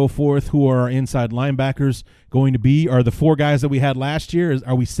and so forth. Who are our inside linebackers going to be? Are the 4 guys that we had last year,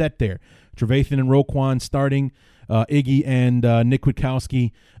 are we set there? Trevathan and Roquan starting, Iggy and Nick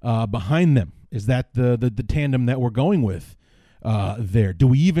Kwiatkowski behind them. Is that the tandem that we're going with there? Do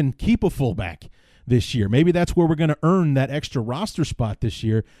we even keep a fullback this year? Maybe that's where we're going to earn that extra roster spot this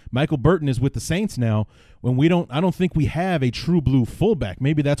year. Michael Burton is with the Saints now. When I don't think we have a true blue fullback.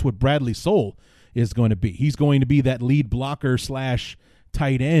 Maybe that's what Bradley Soul is going to be. He's going to be that lead blocker /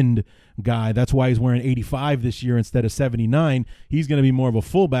 tight end guy. That's why he's wearing 85 this year instead of 79. He's going to be more of a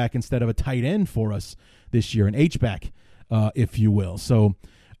fullback instead of a tight end for us this year, an H-back, if you will. So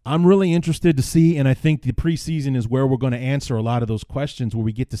I'm really interested to see, and I think the preseason is where we're going to answer a lot of those questions, where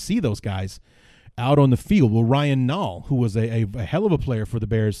we get to see those guys out on the field. Well, Ryan Nall, who was a hell of a player for the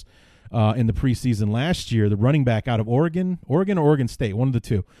Bears in the preseason last year, the running back out of Oregon or Oregon State, one of the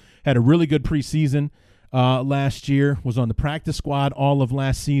two, had a really good preseason last year, was on the practice squad all of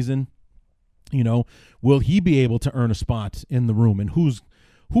last season. Will he be able to earn a spot in the room? And who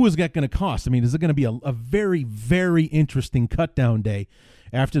is that going to cost? I mean, is it going to be a very, very interesting cut-down day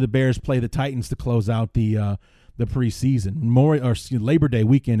after the Bears play the Titans to close out the preseason? Labor Day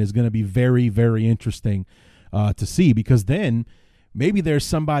weekend is going to be very, very interesting to see, because then maybe there's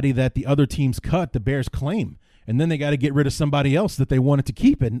somebody that the other teams cut, the Bears claim, and then they got to get rid of somebody else that they wanted to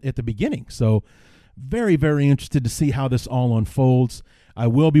keep at the beginning. So very, very interested to see how this all unfolds. I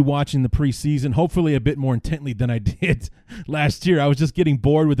will be watching the preseason, hopefully a bit more intently than I did last year. I was just getting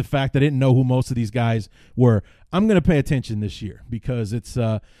bored with the fact that I didn't know who most of these guys were. I'm going to pay attention this year because it's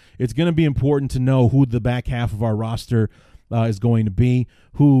going to be important to know who the back half of our roster is going to be,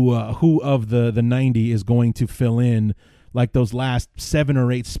 who of the 90 is going to fill in like those last 7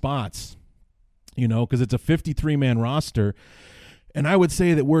 or 8 spots, because it's a 53-man roster. And I would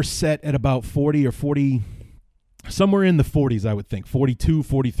say that we're set at about 40 or 40, somewhere in the 40s, I would think, 42,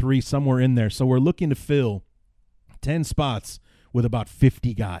 43, somewhere in there. So we're looking to fill 10 spots with about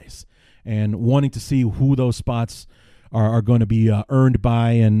 50 guys, and wanting to see who those spots are going to be earned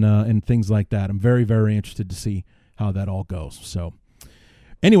by and things like that. I'm very, very interested to see how that all goes. So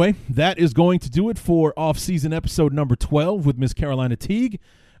anyway, that is going to do it for off-season episode number 12 with Miss Carolina Teague.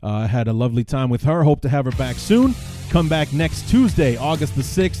 I had a lovely time with her. Hope to have her back soon. Come back next Tuesday, August the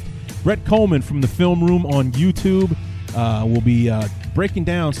 6th. Brett Coleman from the Film Room on YouTube will be breaking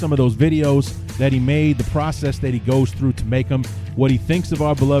down some of those videos that he made, the process that he goes through to make them, what he thinks of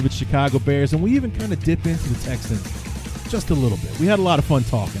our beloved Chicago Bears, and we even kind of dip into the Texans just a little bit. We had a lot of fun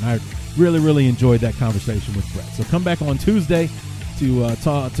talking. I really, really enjoyed that conversation with Brett. So come back on Tuesday to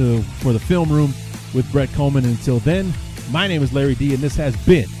talk for the Film Room with Brett Coleman. And until then, my name is Larry D, and this has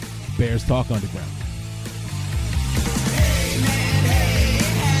been Bears Talk Underground.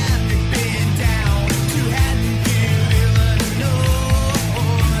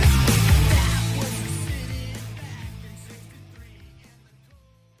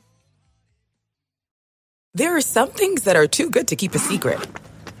 There are some things that are too good to keep a secret.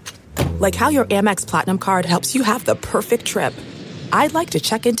 Like how your Amex Platinum card helps you have the perfect trip. I'd like to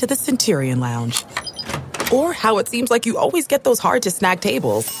check into the Centurion Lounge. Or how it seems like you always get those hard-to-snag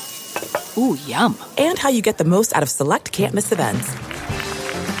tables. Ooh, yum. And how you get the most out of select can't-miss events.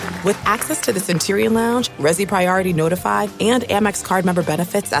 With access to the Centurion Lounge, Resi Priority Notified, and Amex card member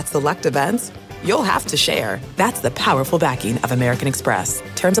benefits at select events, you'll have to share. That's the powerful backing of American Express.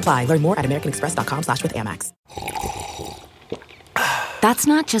 Terms apply. Learn more at americanexpress.com/withAmex. That's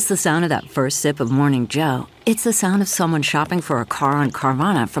not just the sound of that first sip of Morning Joe. It's the sound of someone shopping for a car on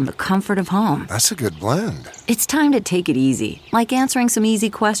Carvana from the comfort of home. That's a good blend. It's time to take it easy, like answering some easy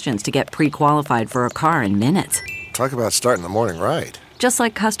questions to get pre-qualified for a car in minutes. Talk about starting the morning right. Just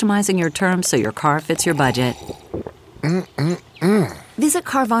like customizing your terms so your car fits your budget. Visit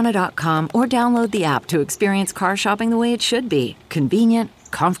Carvana.com or download the app to experience car shopping the way it should be. Convenient,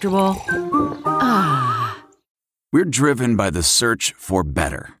 comfortable. We're driven by the search for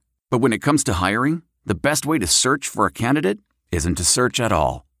better. But when it comes to hiring, the best way to search for a candidate isn't to search at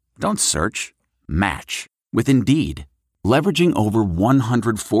all. Don't search. Match. With Indeed. Leveraging over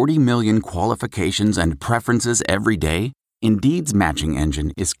 140 million qualifications and preferences every day, Indeed's matching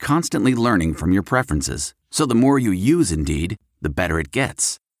engine is constantly learning from your preferences. So the more you use Indeed, the better it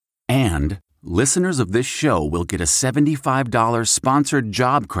gets. And listeners of this show will get a $75 sponsored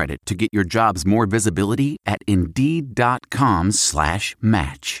job credit to get your jobs more visibility at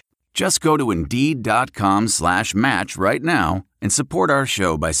Indeed.com/match. Just go to Indeed.com/match right now and support our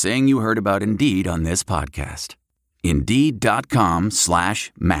show by saying you heard about Indeed on this podcast.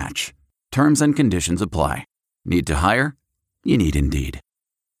 Indeed.com/match. Terms and conditions apply. Need to hire? You need Indeed.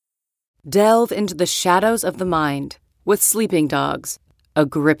 Delve into the shadows of the mind with Sleeping Dogs, a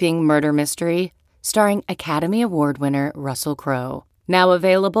gripping murder mystery starring Academy Award winner Russell Crowe. Now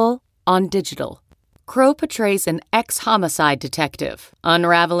available on digital. Crowe portrays an ex-homicide detective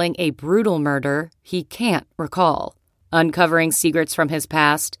unraveling a brutal murder he can't recall. Uncovering secrets from his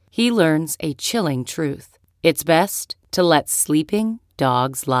past, he learns a chilling truth. It's best to let sleeping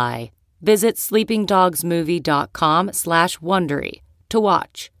dogs lie. Visit sleepingdogsmovie.com/Wondery to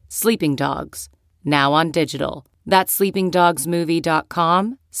watch Sleeping Dogs, now on digital. That's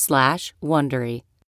sleepingdogsmovie.com/Wondery.